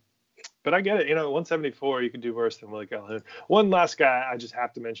 But I get it. 174, you could do worse than Willie Calhoun. One last guy I just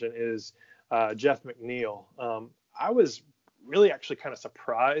have to mention is Jeff McNeil. I was really actually kind of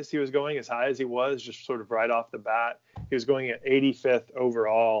surprised he was going as high as he was, just sort of right off the bat. He was going at 85th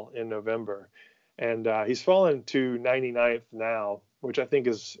overall in November, and he's fallen to 99th now, which I think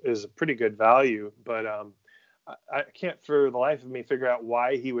is a pretty good value. But I can't for the life of me figure out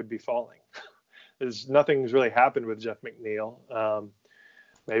why he would be falling. Nothing's really happened with Jeff McNeil.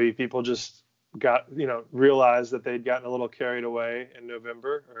 Maybe people just realized that they'd gotten a little carried away in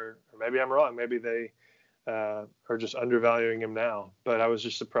November, or maybe I'm wrong. Maybe they are just undervaluing him now. But I was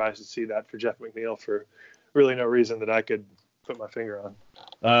just surprised to see that for Jeff McNeil for really no reason that I could put my finger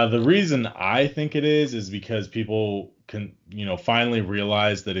on. The reason I think it is because people can, finally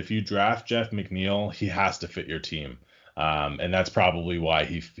realize that if you draft Jeff McNeil, he has to fit your team. And that's probably why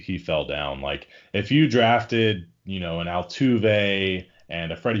he fell down. Like if you drafted, an Altuve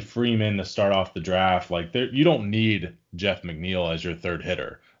and a Freddie Freeman to start off the draft, like you don't need Jeff McNeil as your third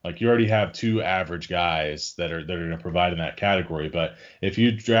hitter. Like you already have 2 average guys that are going to provide in that category. But if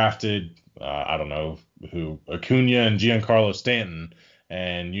you drafted, I don't know who, Acuna and Giancarlo Stanton,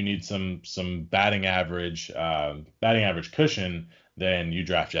 and you need some batting average cushion, then you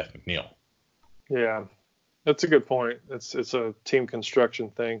draft Jeff McNeil. Yeah, that's a good point. It's a team construction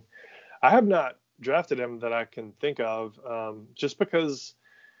thing. I have not drafted him that I can think of, just because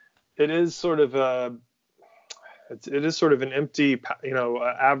it is sort of an empty,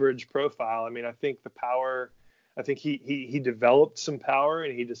 average profile. I mean, I think the power. I think he developed some power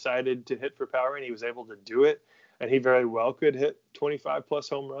and he decided to hit for power and he was able to do it. And he very well could hit 25 plus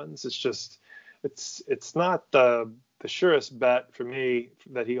home runs. It's just, it's not the surest bet for me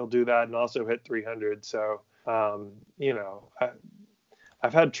that he'll do that and also hit 300. So,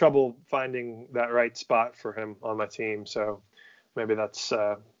 I've had trouble finding that right spot for him on my team. So maybe that's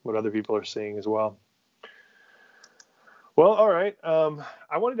what other people are seeing as well. Well, all right.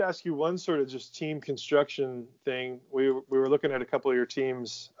 I wanted to ask you one sort of just team construction thing. We were looking at a couple of your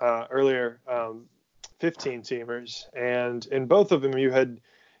teams earlier, 15 teamers, and in both of them you had,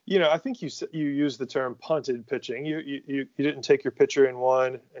 I think you used the term punted pitching. You didn't take your pitcher in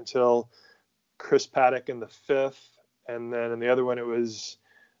one until Chris Paddock in the 5th, and then in the other one it was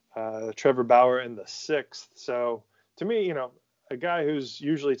Trevor Bauer in the 6th. So to me, a guy who's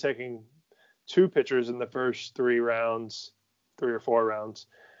usually taking 2 pitchers in the first 3 or 4 rounds,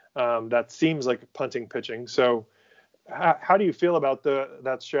 that seems like punting pitching. So how do you feel about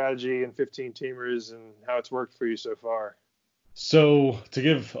that strategy in 15 teamers and how it's worked for you so far? So to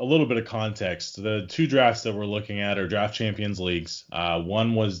give a little bit of context, the 2 drafts that we're looking at are Draft Champions Leagues.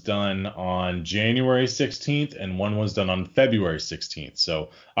 One was done on January 16th and one was done on February 16th.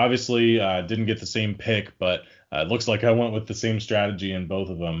 So obviously didn't get the same pick, but it looks like I went with the same strategy in both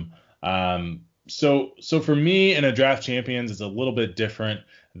of them. So for me in a Draft Champions, it's a little bit different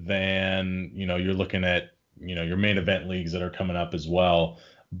than, you're looking at, your main event leagues that are coming up as well.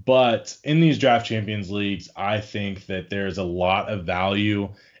 But in these Draft Champions Leagues, I think that there's a lot of value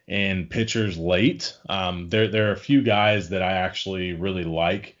in pitchers late. There are a few guys that I actually really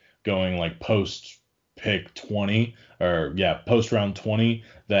like going like post pick 20 or post round 20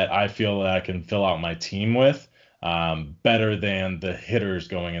 that I feel that I can fill out my team with better than the hitters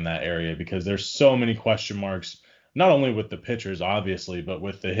going in that area, because there's so many question marks, not only with the pitchers, obviously, but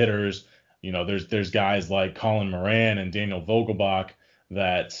with the hitters. There's guys like Colin Moran and Daniel Vogelbach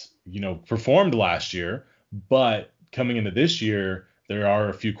that, performed last year, but coming into this year, there are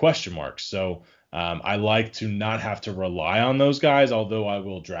a few question marks. So I like to not have to rely on those guys, although I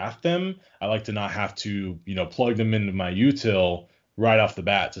will draft them. I like to not have to, plug them into my util right off the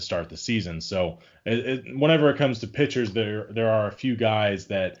bat to start the season. So whenever it comes to pitchers, there are a few guys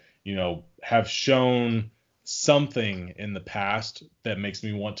that, have shown something in the past that makes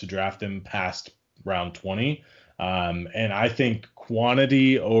me want to draft them past round 20. And I think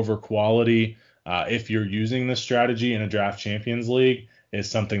quantity over quality if you're using this strategy in a draft champions league, is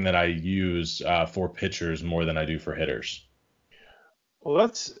something that I use for pitchers more than I do for hitters. Well,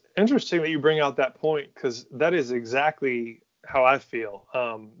 that's interesting that you bring out that point, because that is exactly how I feel.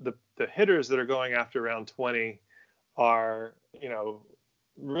 The hitters that are going after round 20 are,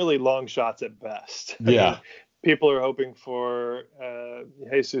 really long shots at best. I Yeah. mean, people are hoping for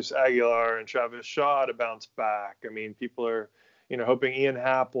Jesus Aguilar and Travis Shaw to bounce back. I mean, people are, hoping Ian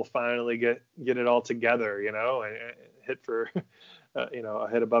Happ will finally get it all together, and hit for, a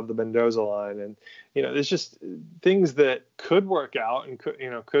hit above the Mendoza line. And, there's just things that could work out and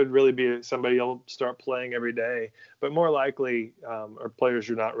could really be somebody you'll start playing every day, but more likely are players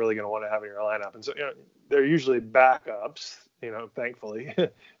you're not really going to want to have in your lineup. And so, they're usually backups, thankfully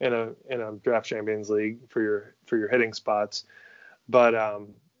in a draft champions league for your hitting spots. But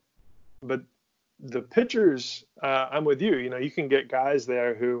the pitchers, I'm with you. You can get guys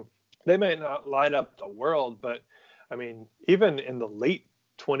there who they may not light up the world, but I mean, even in the late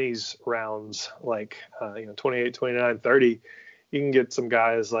 20s rounds, like 28, 29, 30, you can get some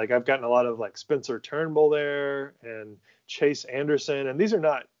guys like I've gotten a lot of like Spencer Turnbull there and Chase Anderson, and these are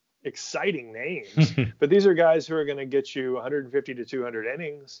not exciting names, but these are guys who are going to get you 150 to 200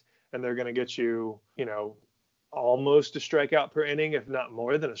 innings, and they're going to get you, almost a strikeout per inning, if not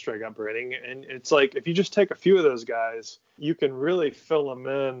more than a strikeout per inning. And it's like, if you just take a few of those guys, you can really fill them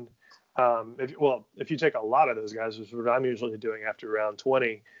in. If you take a lot of those guys, which is what I'm usually doing after round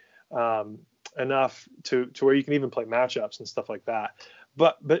 20, enough to where you can even play matchups and stuff like that.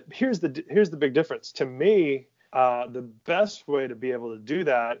 But here's the big difference. To me, the best way to be able to do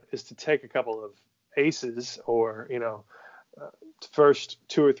that is to take a couple of aces or, first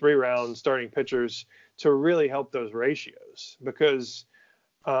 2 or 3 round starting pitchers to really help those ratios, because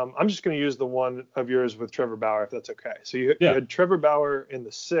I'm just going to use the one of yours with Trevor Bauer, if that's okay. So you had Trevor Bauer in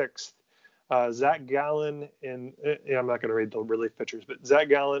the 6th, Zach Gallen I'm not going to read the relief pitchers, but Zach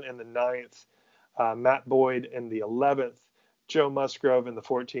Gallen in the 9th, Matt Boyd in the 11th, Joe Musgrove in the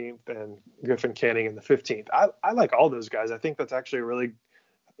 14th, and Griffin Canning in the 15th. I like all those guys. I think that's actually a really,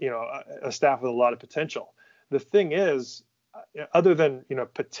 a staff with a lot of potential. The thing is, other than,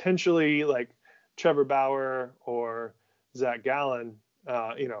 potentially like Trevor Bauer or Zach Gallen,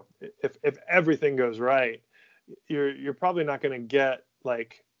 if everything goes right, you're probably not going to get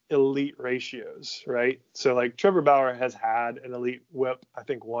like elite ratios, right? So like Trevor Bauer has had an elite whip, I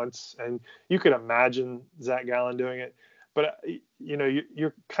think, once, and you could imagine Zach Gallen doing it, but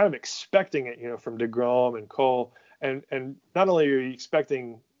you're kind of expecting it, from DeGrom and Cole, and not only are you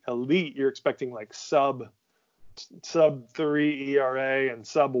expecting elite, you're expecting like sub 3 ERA and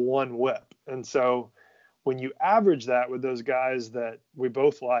sub 1 whip. And so when you average that with those guys that we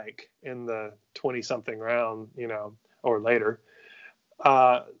both like in the 20 something round, or later,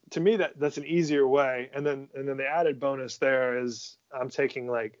 to me that's an easier way. And then the added bonus there is I'm taking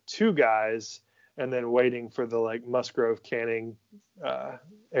like 2 guys and then waiting for the like Musgrove Canning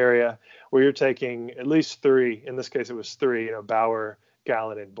area where you're taking at least 3. In this case, it was 3, Bauer,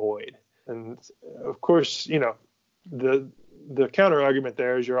 Gallen, and Boyd. And of course, the counter argument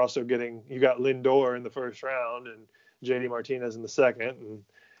there is you got Lindor in the first round and JD Martinez in the second, and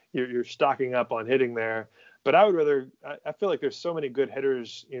you're stocking up on hitting there. But I feel like there's so many good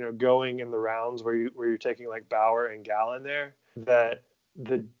hitters, going in the rounds where you're taking like Bauer and Gallen there, that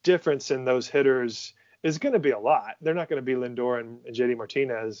the difference in those hitters is going to be a lot. They're not going to be Lindor and JD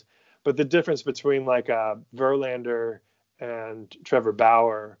Martinez, but the difference between like Verlander and Trevor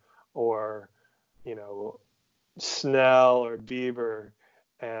Bauer, or, Snell or Bieber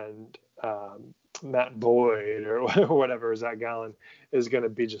and Matt Boyd or whatever, Zach Gallen, is going to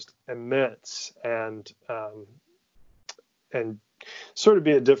be just immense, and sort of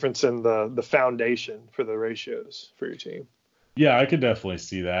be a difference in the foundation for the ratios for your team. Yeah, I could definitely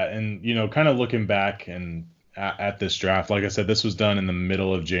see that. And, kind of looking back and at this draft, like I said, this was done in the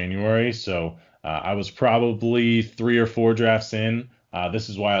middle of January. So I was probably 3 or 4 drafts in. This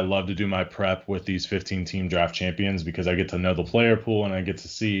is why I love to do my prep with these 15-team draft champions, because I get to know the player pool and I get to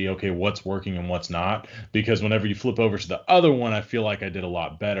see, okay, what's working and what's not. Because whenever you flip over to the other one, I feel like I did a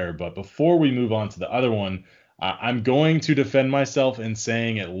lot better. But before we move on to the other one, I'm going to defend myself in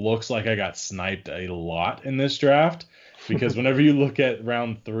saying it looks like I got sniped a lot in this draft, because whenever you look at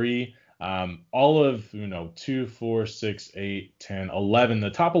round 3, all of 2, 4, 6, 8, 10, 11, the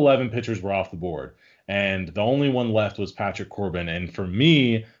top 11 pitchers were off the board. And the only one left was Patrick Corbin. And for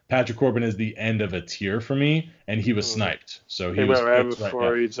me, Patrick Corbin is the end of a tier for me, and he was sniped. So he was right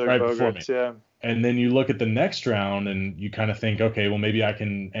before me. Yeah. And then you look at the next round and you kind of think, okay, well, maybe I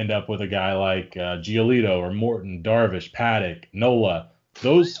can end up with a guy like Giolito or Morton, Darvish, Paddock, Nola,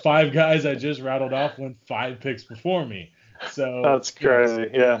 those 5 guys I just rattled off went 5 picks before me. So That's crazy.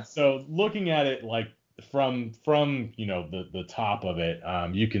 Yeah. So looking at it like from the top of it,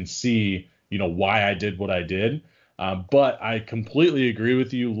 you can see why I did what I did. But I completely agree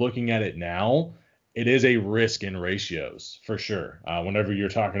with you. Looking at it now, it is a risk in ratios for sure. Whenever you're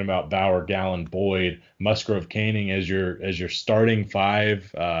talking about Bauer, Gallen, Boyd, Musgrove, Canning as your starting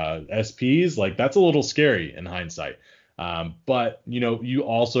 5 SPs, like that's a little scary in hindsight. But you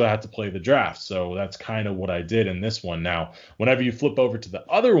also have to play the draft, so that's kind of what I did in this one. Now, whenever you flip over to the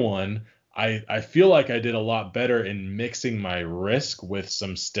other one, I feel like I did a lot better in mixing my risk with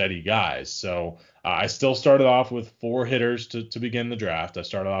some steady guys. So I still started off with 4 hitters to begin the draft. I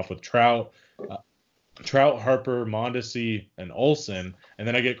started off with Trout, Harper, Mondesi, and Olson, and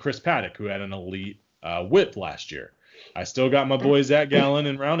then I get Chris Paddock, who had an elite whip last year. I still got my boy Zach Gallen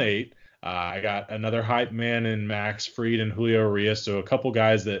in round 8. I got another hype man in Max Fried and Julio Urias, so a couple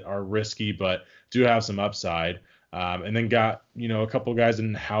guys that are risky but do have some upside. And then got a couple guys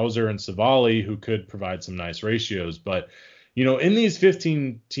in Hauser and Savali who could provide some nice ratios. But in these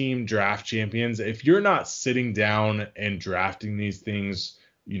 15-team draft champions, if you're not sitting down and drafting these things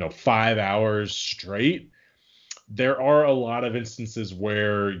 5 hours straight, there are a lot of instances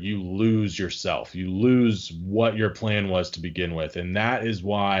where you lose yourself. You lose what your plan was to begin with. And that is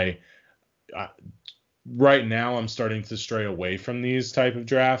why right now I'm starting to stray away from these type of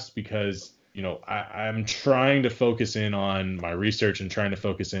drafts because, I'm trying to focus in on my research and trying to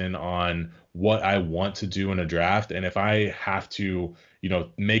focus in on what I want to do in a draft. And if I have to,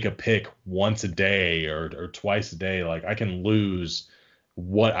 make a pick once a day or twice a day, like I can lose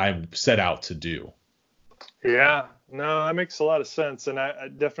what I set out to do. Yeah, no, that makes a lot of sense. And I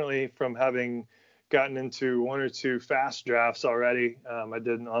definitely, from having gotten into 1 or 2 fast drafts already, I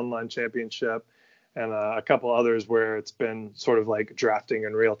did an online championship and a couple others where it's been sort of like drafting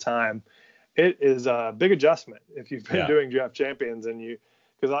in real time. It is a big adjustment if you've been doing draft champions and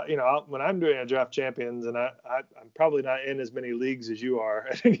because when I'm doing a draft champions and I'm probably not in as many leagues as you are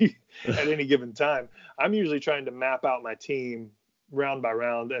at any given time. I'm usually trying to map out my team round by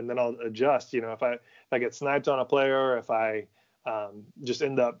round, and then I'll adjust. If I get sniped on a player, if I just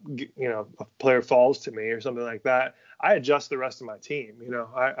end up, a player falls to me or something like that, I adjust the rest of my team.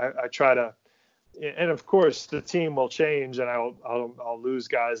 I try to, and of course the team will change, and I'll lose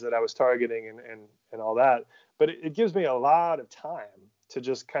guys that I was targeting and all that. But it gives me a lot of time to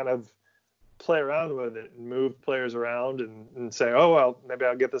just kind of play around with it and move players around and say, oh well, maybe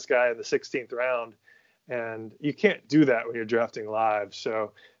I'll get this guy in the 16th round. And you can't do that when you're drafting live.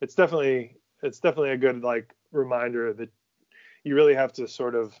 So it's definitely a good reminder that you really have to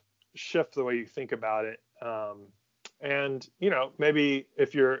sort of shift the way you think about it. And maybe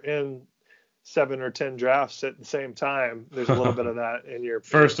if you're in 7 or 10 drafts at the same time, there's a little bit of that in your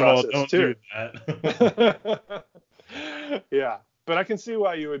First of all, don't too. do that. Yeah. But I can see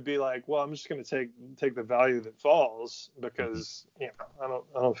why you would be like, well, I'm just going to take the value that falls because, I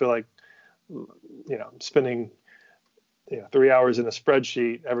don't feel like, spending 3 hours in a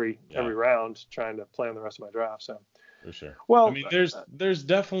spreadsheet every round trying to plan the rest of my draft. So for sure. Well, I mean, there's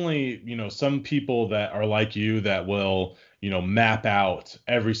definitely some people that are like you that will map out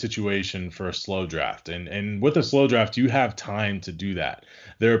every situation for a slow draft, and with a slow draft you have time to do that.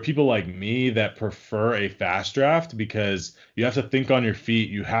 There are people like me that prefer a fast draft because you have to think on your feet.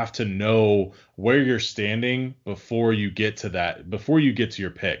 You have to know where you're standing before you get to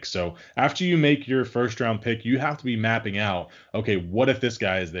your pick. So after you make your first round pick, you have to be mapping out, okay, what if this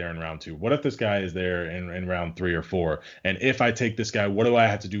guy is there in round 2? What if this guy is there in round 3 or 4? And if I take this guy, what do I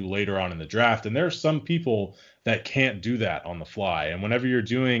have to do later on in the draft? And there are some people that can't do that on the fly. And whenever you're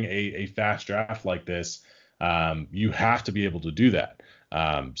doing a fast draft like this, you have to be able to do that.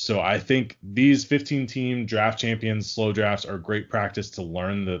 So I think these 15-team draft champions slow drafts are great practice to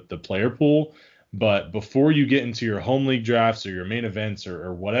learn the player pool. But before you get into your home league drafts or your main events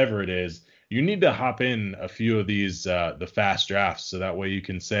or whatever it is, you need to hop in a few of these the fast drafts so that way you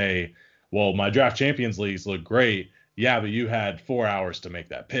can say, well, my draft champions leagues look great. Yeah, but you had 4 hours to make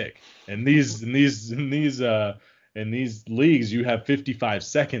that pick. And these leagues, you have 55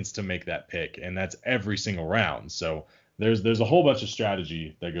 seconds to make that pick, and that's every single round. So there's a whole bunch of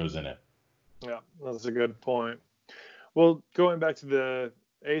strategy that goes in it. Yeah, that's a good point. Well, going back to the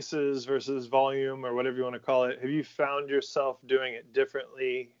aces versus volume or whatever you want to call it, have you found yourself doing it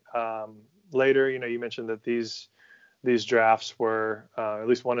differently later? You mentioned that these drafts were at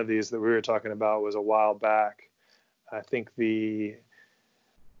least one of these that we were talking about was a while back. I think you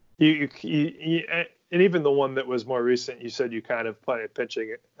and even the one that was more recent, you said you kind of played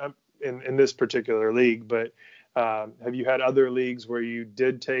pitching in this particular league, but Have you had other leagues where you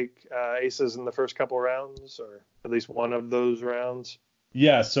did take aces in the first couple rounds, or at least one of those rounds?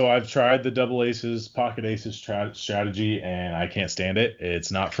 Yeah, so I've tried the double aces, pocket aces strategy, and I can't stand it.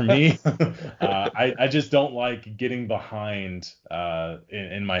 It's not for me. I just don't like getting behind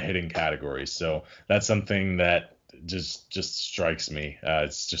in my hitting categories. So that's something that just strikes me.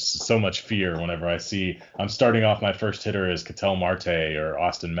 It's just so much fear whenever I see I'm starting off my first hitter as Ketel Marte or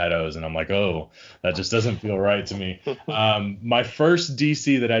Austin Meadows, and I'm like, oh, that just doesn't feel right to me. My first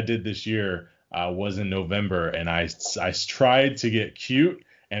DC that I did this year was in November, and I tried to get cute,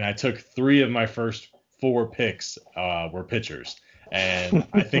 and I took 3 of my first 4 picks were pitchers. And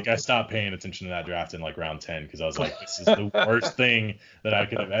I think I stopped paying attention to that draft in like round 10 because I was like, this is the worst thing that I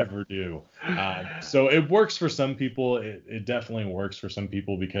could have ever do. So it works for some people. It definitely works for some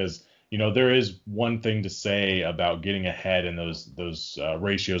people because, you know, there is one thing to say about getting ahead in those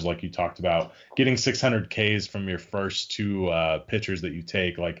ratios like you talked about, getting 600 Ks from your first 2 pitchers that you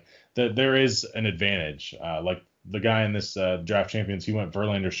take. Like there is an advantage. Like the guy in this draft champions, he went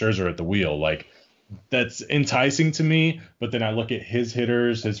Verlander Scherzer at the wheel. Like that's enticing to me, but then I look at his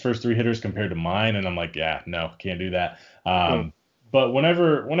hitters, his first 3 hitters compared to mine, and I'm like, yeah, no, can't do that. But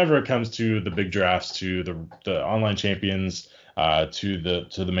whenever it comes to the big drafts, to the online champions, to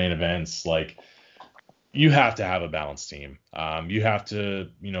the main events, like you have to have a balanced team. You have to,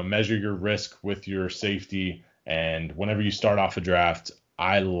 you know, measure your risk with your safety, and whenever you start off a draft,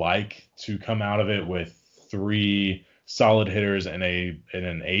 I like to come out of it with 3 solid hitters and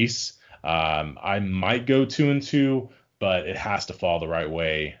an ace. I might go 2 and 2, but it has to fall the right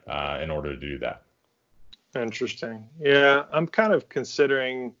way in order to do that. Interesting. Yeah, I'm kind of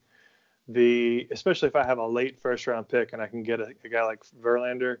considering especially if I have a late first round pick and I can get a guy like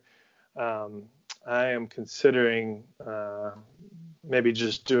Verlander. I am considering maybe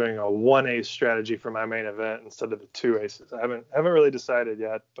just doing a 1 ace strategy for my main event instead of the 2 aces. I haven't really decided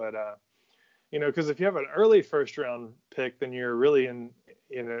yet, but you know, because if you have an early first round pick, then you're really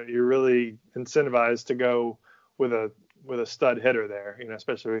you're really incentivized to go with a stud hitter there. You know,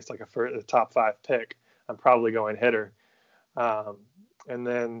 especially if it's like a top 5 pick, I'm probably going hitter. And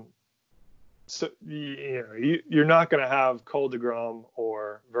then, so you're not going to have Cole DeGrom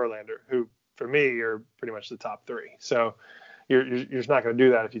or Verlander, who for me are pretty much the top 3. So you're just not going to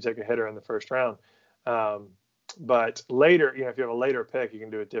do that if you take a hitter in the first round. But later, you know, if you have a later pick, you can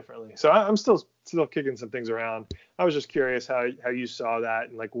do it differently. So I'm still kicking some things around. I was just curious how you saw that,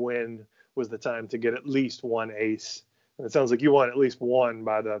 and like when was the time to get at least 1 ace. And it sounds like you want at least 1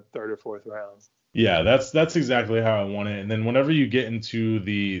 by the 3rd or 4th round. Yeah, that's exactly how I want it. And then whenever you get into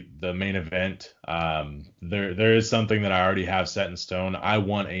the main event, there is something that I already have set in stone. I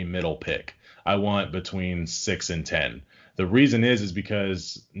want a middle pick. I want between 6 and 10. The reason is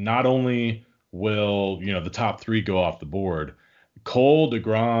because not only will, you know, the top 3 go off the board, Cole,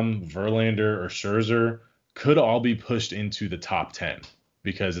 DeGrom, Verlander, or Scherzer could all be pushed into the top 10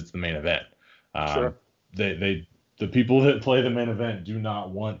 because it's the main event. Sure. The people that play the main event do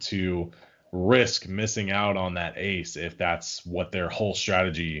not want to risk missing out on that ace if that's what their whole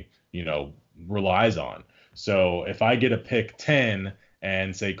strategy, you know, relies on. So if I get a pick 10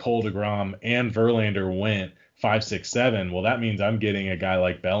 and say Cole DeGrom and Verlander went 5, 6, 7, well, that means I'm getting a guy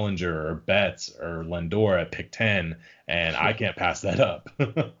like Bellinger or Betts or Lindor at pick 10, and I can't pass that up.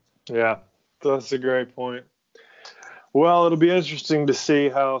 Yeah, that's a great point. Well, it'll be interesting to see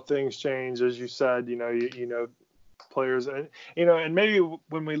how things change. As you said, you know, players, and you know, and maybe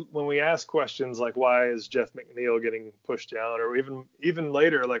when we ask questions like why is Jeff McNeil getting pushed down, or even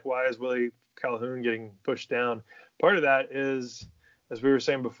later, like why is Willie Calhoun getting pushed down, part of that is, as we were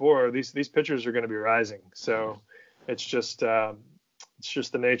saying before, these pitchers are going to be rising. So it's just the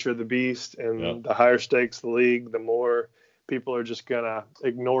nature of the beast, and Yep. the higher stakes the league, the more people are just going to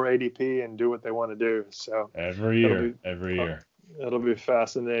ignore ADP and do what they want to do. So every year. It'll be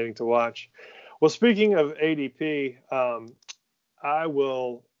fascinating to watch. Well, speaking of ADP, I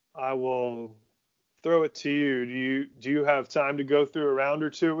will throw it to you. Do you have time to go through a round or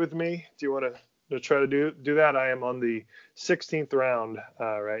 2 with me? Do you want to try to do that? I am on the 16th round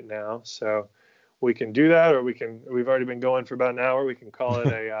right now, so we can do that, or we've already been going for about an hour. We can call it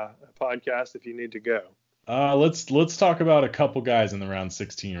a podcast if you need to go. Let's talk about a couple guys in the round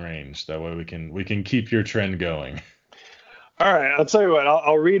 16 range. That way we can keep your trend going. All right, I'll tell you what.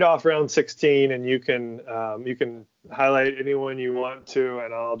 I'll read off round 16, and you can highlight anyone you want to,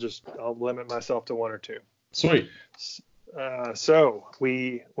 and I'll limit myself to 1 or 2. Sweet. So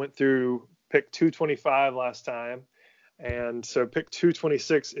we went through pick 225 last time, and so pick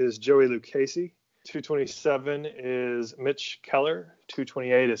 226 is Joey Lucchesi. 227 is Mitch Keller.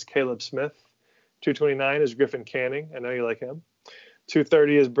 228 is Caleb Smith. 229 is Griffin Canning. I know you like him.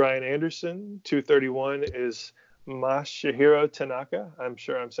 230 is Brian Anderson. 231 is Masahiro Tanaka. I'm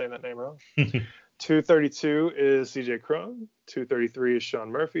sure I'm saying that name wrong. 232 is CJ Cron. 233 is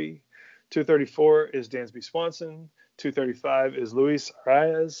Sean Murphy. 234 is Dansby Swanson. 235 is Luis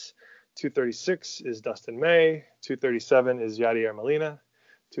Arias. 236 is Dustin May. 237 is Yadier Molina.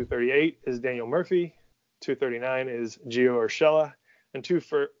 238 is Daniel Murphy. 239 is Gio Urshela. And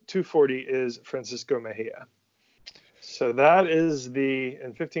 240 is Francisco Mejia. So that is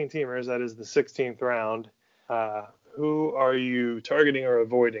in 15 teamers, that is the 16th round. Who are you targeting or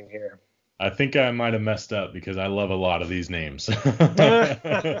avoiding here? I think I might have messed up because I love a lot of these names.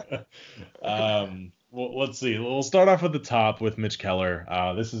 Well, let's see. We'll start off at the top with Mitch Keller.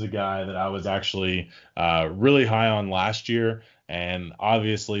 This is a guy that I was actually really high on last year, and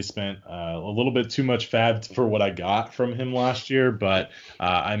obviously spent a little bit too much fab for what I got from him last year. But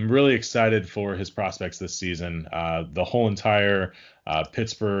I'm really excited for his prospects this season. The whole entire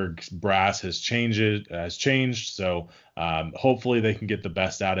Pittsburgh brass has changed. So hopefully they can get the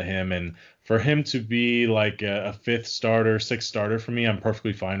best out of him. And for him to be like a fifth starter, sixth starter for me, I'm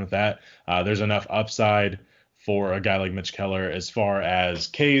perfectly fine with that. There's enough upside for a guy like Mitch Keller as far as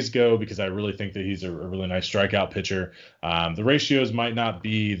Ks go, because I really think that he's a really nice strikeout pitcher. The ratios might not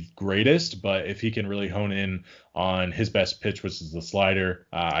be greatest, but if he can really hone in on his best pitch, which is the slider,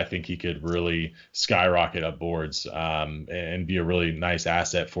 I think he could really skyrocket up boards and be a really nice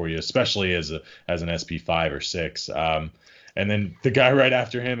asset for you, especially as an SP5 or 6. And then the guy right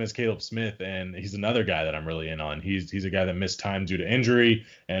after him is Caleb Smith, and he's another guy that I'm really in on. He's a guy that missed time due to injury,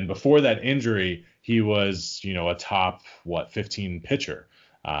 and before that injury, he was, a top 15 pitcher.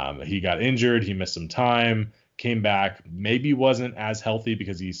 He got injured, he missed some time, came back, maybe wasn't as healthy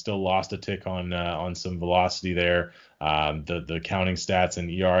because he still lost a tick on some velocity there. The counting stats and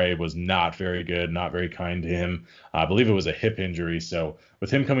ERA was not very good, not very kind to him. I believe it was a hip injury. So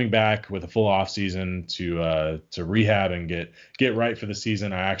with him coming back with a full off season to rehab and get right for the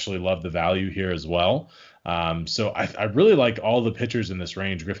season, I actually love the value here as well. So I really like all the pitchers in this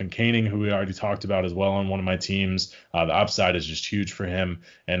range. Griffin Canning, who we already talked about as well on one of my teams, the upside is just huge for him.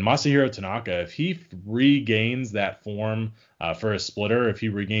 And Masahiro Tanaka, if he regains that form for a splitter, if he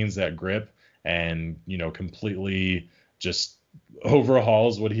regains that grip and, completely just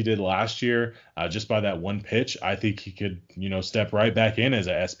overhauls what he did last year just by that one pitch, I think he could, step right back in as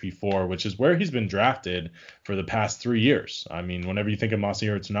a SP4, which is where he's been drafted for the past 3 years. I mean, whenever you think of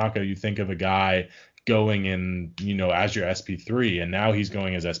Masahiro Tanaka, you think of a guy going in, as your SP3, and now he's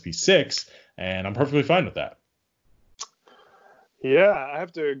going as SP6, and I'm perfectly fine with that. Yeah, I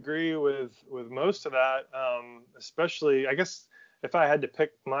have to agree with most of that, especially, I guess, if I had to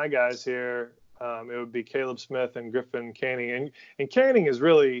pick my guys here, it would be Caleb Smith and Griffin Canning. And Canning is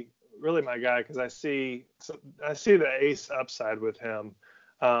really, really my guy because I see the ace upside with him.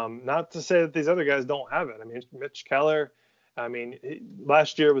 Not to say that these other guys don't have it. I mean, Mitch Keller,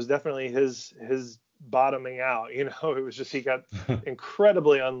 last year was definitely his bottoming out. It was just he got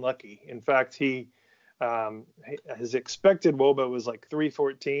incredibly unlucky. In fact, his expected WOBA was like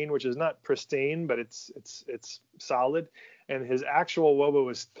 314, which is not pristine, but it's solid. And his actual WOBA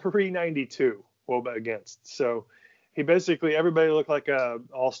was 392 WOBA against. So he basically, everybody looked like a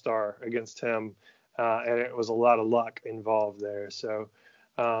all-star against him, and it was a lot of luck involved there. So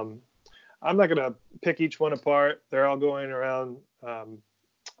I'm not going to pick each one apart. They're all going around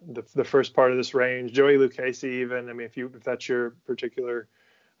the first part of this range. Joey Lucchesi even. If that's your particular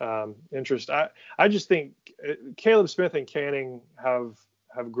interest, I just think Caleb Smith and Canning have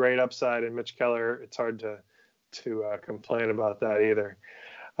great upside, and Mitch Keller, it's hard to complain about that either.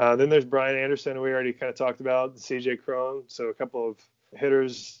 Then there's Brian Anderson, who we already kind of talked about, CJ Cron. So a couple of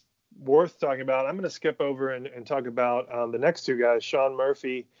hitters worth talking about. I'm going to skip over and talk about the next two guys, Sean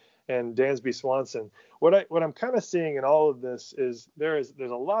Murphy and Dansby Swanson. What I'm kind of seeing in all of this is there's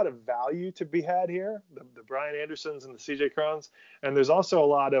a lot of value to be had here, the Brian Andersons and the CJ Crons, and there's also a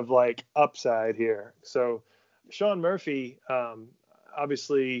lot of like upside here. So Sean Murphy,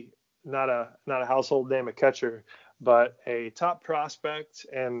 obviously not a household name at catcher, but a top prospect,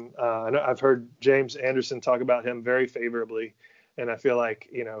 and I know I've heard James Anderson talk about him very favorably, and I feel like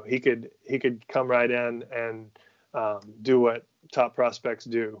he could come right in and do what top prospects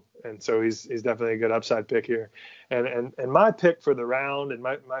do, and so he's definitely a good upside pick here. And my pick for the round, and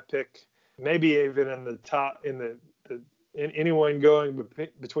my pick maybe even in the top in anyone going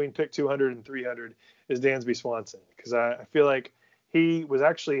between pick 200 and 300 is Dansby Swanson, because I feel like he was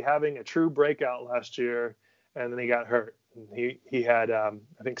actually having a true breakout last year, and then he got hurt. He had I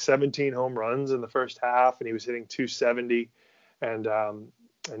think 17 home runs in the first half, and he was hitting 270. And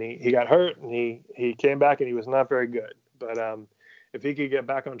and he got hurt, and he came back, and he was not very good. But if he could get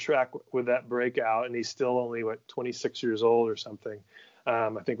back on track with that breakout, and he's still only 26 years old or something, I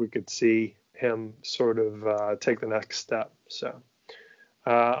think we could see him sort of take the next step. So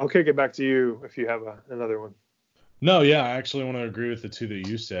I'll kick it back to you if you have another one. No, yeah, I actually want to agree with the two that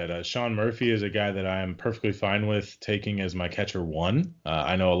you said. Sean Murphy is a guy that I am perfectly fine with taking as my catcher one.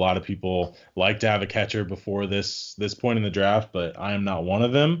 I know a lot of people like to have a catcher before this point in the draft, but I am not one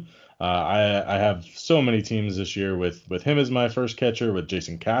of them. I have so many teams this year with him as my first catcher, with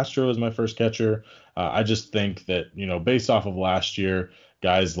Jason Castro as my first catcher. I just think that, based off of last year,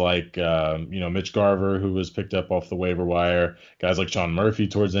 guys like, Mitch Garver, who was picked up off the waiver wire, guys like Sean Murphy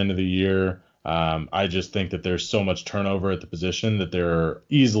towards the end of the year. I just think that there's so much turnover at the position that there are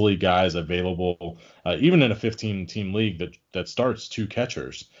easily guys available, even in a 15-team league that starts two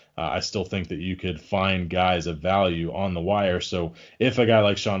catchers. I still think that you could find guys of value on the wire. So if a guy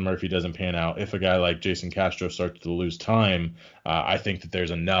like Sean Murphy doesn't pan out, if a guy like Jason Castro starts to lose time, I think that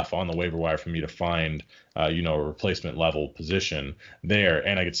there's enough on the waiver wire for me to find, a replacement level position there,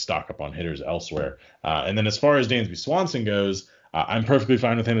 and I could stock up on hitters elsewhere. And then as far as Dansby Swanson goes, I'm perfectly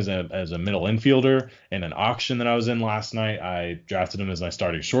fine with him as a middle infielder. In an auction that I was in last night, I drafted him as my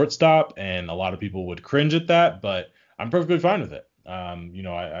starting shortstop, and a lot of people would cringe at that, but I'm perfectly fine with it.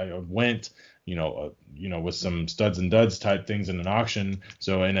 I went, with some studs and duds type things in an auction.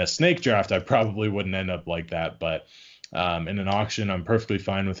 So in a snake draft, I probably wouldn't end up like that, but in an auction, I'm perfectly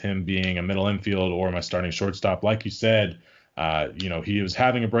fine with him being a middle infield or my starting shortstop. Like you said, he was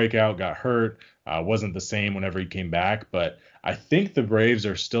having a breakout, got hurt, wasn't the same whenever he came back, but I think the Braves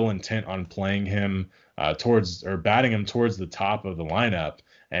are still intent on playing him batting him towards the top of the lineup.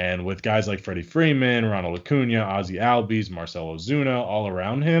 And with guys like Freddie Freeman, Ronald Acuna, Ozzie Albies, Marcell Ozuna all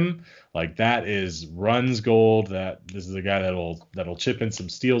around him, like that is runs gold. That this is a guy that'll chip in some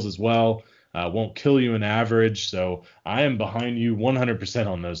steals as well. Won't kill you in average. So I am behind you 100%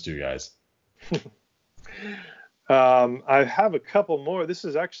 on those two guys. I have a couple more. This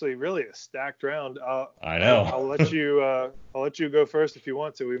is actually really a stacked round. I know. I'll let you go first if you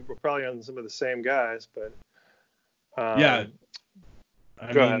want to. We're probably on some of the same guys, but yeah.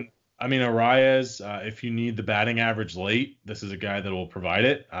 Go ahead. I mean, Arraez, if you need the batting average late, this is a guy that will provide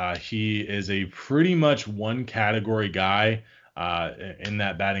it. He is a pretty much one category guy in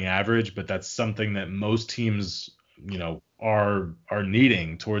that batting average, but that's something that most teams, are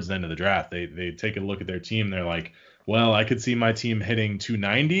needing towards the end of the draft. They take a look at their team. They're like, well, I could see my team hitting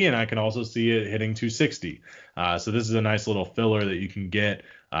 290, and I can also see it hitting 260. So this is a nice little filler that you can get.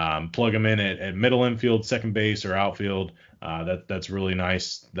 Plug them in at middle infield, second base, or outfield. That's really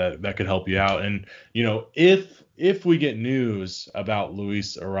nice. That could help you out. And if we get news about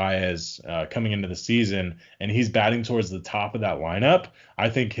Luis Arraez coming into the season and he's batting towards the top of that lineup, I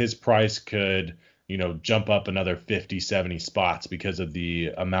think his price could jump up another 50, 70 spots because of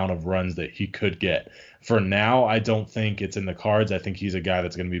the amount of runs that he could get. For now, I don't think it's in the cards. I think he's a guy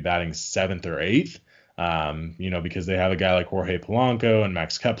that's going to be batting seventh or eighth, because they have a guy like Jorge Polanco and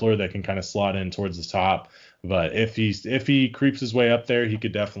Max Kepler that can kind of slot in towards the top. But if he creeps his way up there, he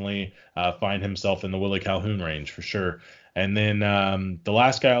could definitely find himself in the Willie Calhoun range for sure. And then the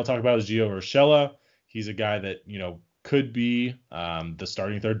last guy I'll talk about is Gio Urshela. He's a guy that, could be the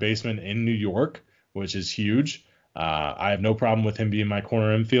starting third baseman in New York, which is huge. I have no problem with him being my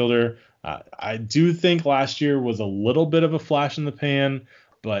corner infielder. I do think last year was a little bit of a flash in the pan,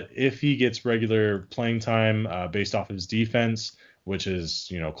 but if he gets regular playing time based off his defense, which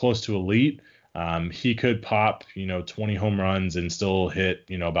is, close to elite, he could pop, 20 home runs and still hit,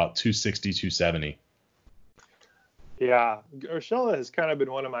 about 260, 270. Yeah, Urshela has kind of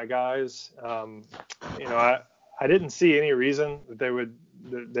been one of my guys. I didn't see any reason that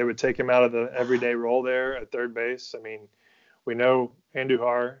they would take him out of the everyday role there at third base. I mean, we know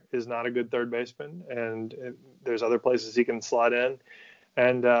Andujar is not a good third baseman, and there's other places he can slot in.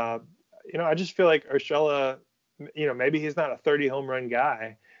 And, I just feel like Urshela, maybe he's not a 30 home run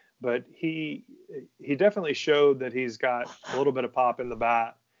guy, but he definitely showed that he's got a little bit of pop in the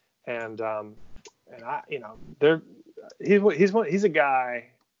bat. And he's a guy,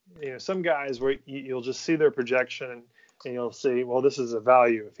 some guys where you'll just see their projection and you'll see, well, this is a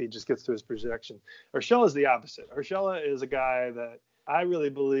value if he just gets to his projection. Urshela is the opposite. Urshela is a guy that I really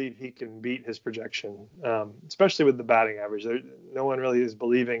believe he can beat his projection, especially with the batting average. No one really is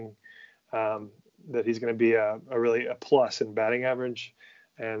believing that he's going to be a really plus in batting average.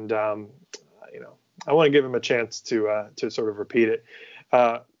 And, I want to give him a chance to sort of repeat it.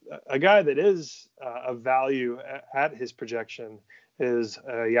 A guy that is of value at his projection is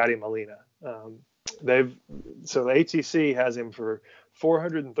Yadi Molina. The ATC has him for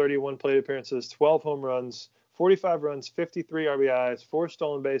 431 plate appearances, 12 home runs, 45 runs, 53 RBIs, 4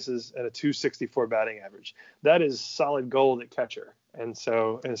 stolen bases, and a 264 batting average. That is solid gold at catcher, and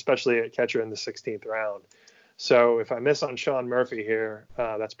especially at catcher in the 16th round. So if I miss on Sean Murphy here,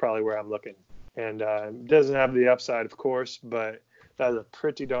 that's probably where I'm looking. And doesn't have the upside, of course, but that is a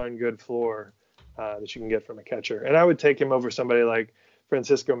pretty darn good floor that you can get from a catcher. And I would take him over somebody like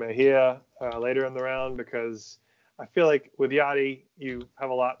Francisco Mejia later in the round, because I feel like with Yadi, you have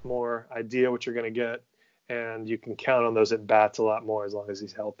a lot more idea what you're going to get, and you can count on those at bats a lot more as long as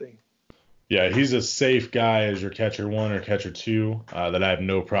he's healthy. Yeah, he's a safe guy as your catcher 1 or catcher 2 that I have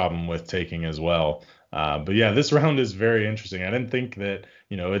no problem with taking as well. But yeah, this round is very interesting. I didn't think that,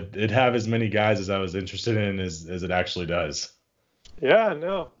 it'd have as many guys as I was interested in as it actually does. Yeah,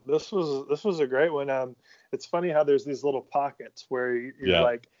 no, this was a great one. It's funny how there's these little pockets where you're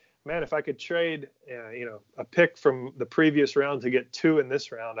like, man, if I could trade, a pick from the previous round to get 2 in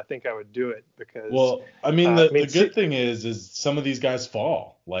this round, I think I would do it, because. Well, the good thing is some of these guys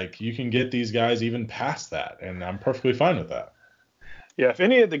fall. Like, you can get these guys even past that, and I'm perfectly fine with that. Yeah, if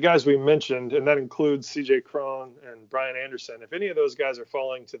any of the guys we mentioned, and that includes CJ Cron and Brian Anderson, if any of those guys are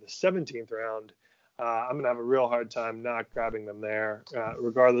falling to the 17th round, I'm going to have a real hard time not grabbing them there,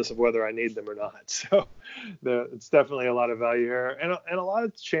 regardless of whether I need them or not. So it's definitely a lot of value here, and a lot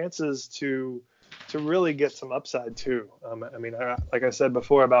of chances to really get some upside too. Like I said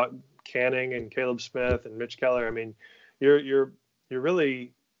before about Canning and Caleb Smith and Mitch Keller, you're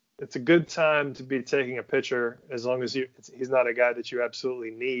really, it's a good time to be taking a pitcher as long as he's not a guy that you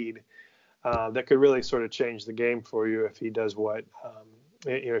absolutely need. That could really sort of change the game for you if he does what,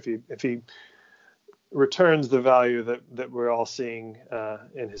 if he returns the value that we're all seeing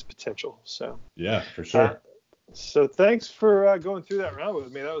in his potential. So yeah, for sure. So thanks for going through that round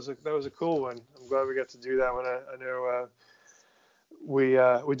with me. That was a cool one. I'm glad we got to do that one. I know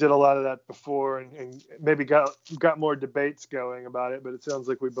we did a lot of that before, and maybe got more debates going about it, but it sounds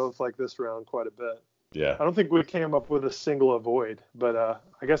like we both like this round quite a bit. Yeah. I don't think we came up with a single avoid, but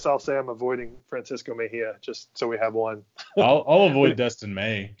I guess I'll say I'm avoiding Francisco Mejia just so we have one. I'll avoid Dustin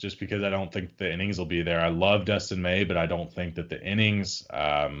May just because I don't think the innings will be there. I love Dustin May, but I don't think that the innings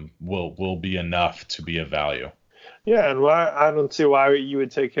will be enough to be of value. Yeah, and I don't see why you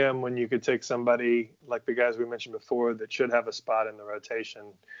would take him when you could take somebody like the guys we mentioned before that should have a spot in the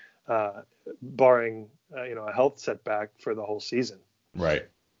rotation, barring a health setback for the whole season. Right.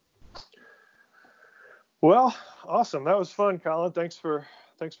 Well, awesome. That was fun, Colin. Thanks for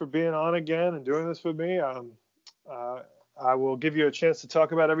being on again and doing this with me. I will give you a chance to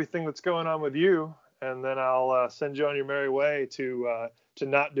talk about everything that's going on with you, and then I'll send you on your merry way to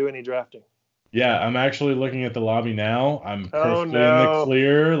not do any drafting. Yeah, I'm actually looking at the lobby now. I'm perfectly in the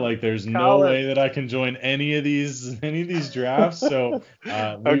clear. Like, there's no way that I can join any of these drafts. So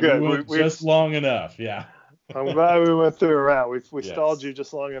we went just long enough. Yeah. I'm glad we went through a round. We stalled you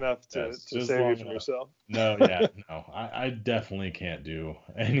just long enough to save you from yourself. No, I definitely can't do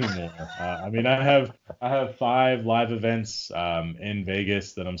anymore. I have 5 live events in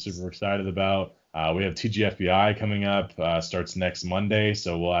Vegas that I'm super excited about. We have TGFBI coming up, starts next Monday,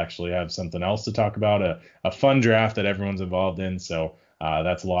 so we'll actually have something else to talk about, a fun draft that everyone's involved in, so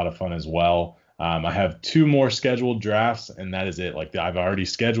that's a lot of fun as well. I have 2 more scheduled drafts, and that is it. Like, I've already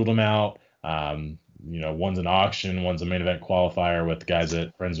scheduled them out. One's an auction, one's a main event qualifier with guys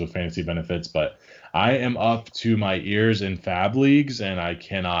at Friends with Fantasy Benefits, but I am up to my ears in fab leagues, and I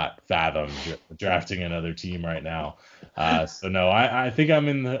cannot fathom drafting another team right now. So no, I think I'm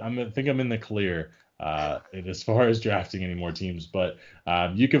in the clear as far as drafting any more teams. But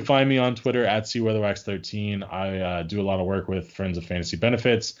you can find me on Twitter at cweatherwax13. I do a lot of work with Friends of Fantasy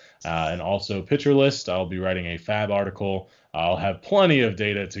Benefits and also Pitcher List. I'll be writing a fab article. I'll have plenty of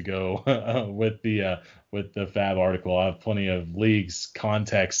data to go with the fab article. I'll have plenty of leagues,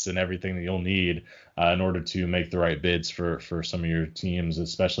 contexts, and everything that you'll need in order to make the right bids for some of your teams,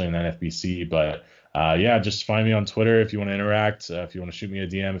 especially in NFBC. But just find me on Twitter if you want to interact, if you want to shoot me a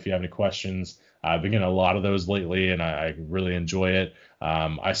DM, if you have any questions. I've been getting a lot of those lately, and I really enjoy it.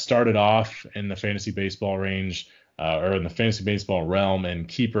 I started off in the fantasy baseball range, or in the fantasy baseball realm, and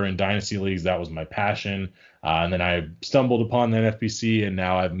keeper and dynasty leagues. That was my passion. And then I stumbled upon the NFBC, and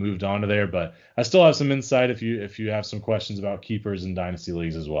now I've moved on to there. But I still have some insight if you have some questions about keepers and dynasty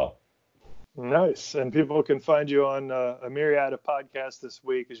leagues as well. Nice. And people can find you on a myriad of podcasts this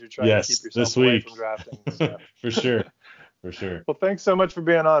week as you're trying to keep yourself away from drafting. So. For sure. Well, thanks so much for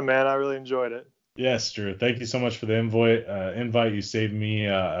being on, man. I really enjoyed it. Yes, Drew. Thank you so much for the invite. You saved me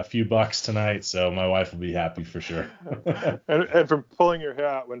a few bucks tonight, so my wife will be happy for sure. and for pulling your hair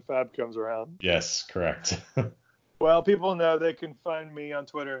out when Fab comes around. Yes, correct. Well, people know they can find me on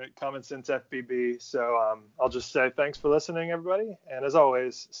Twitter at CommonSenseFBB. So I'll just say thanks for listening, everybody. And as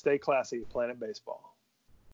always, stay classy, Planet Baseball.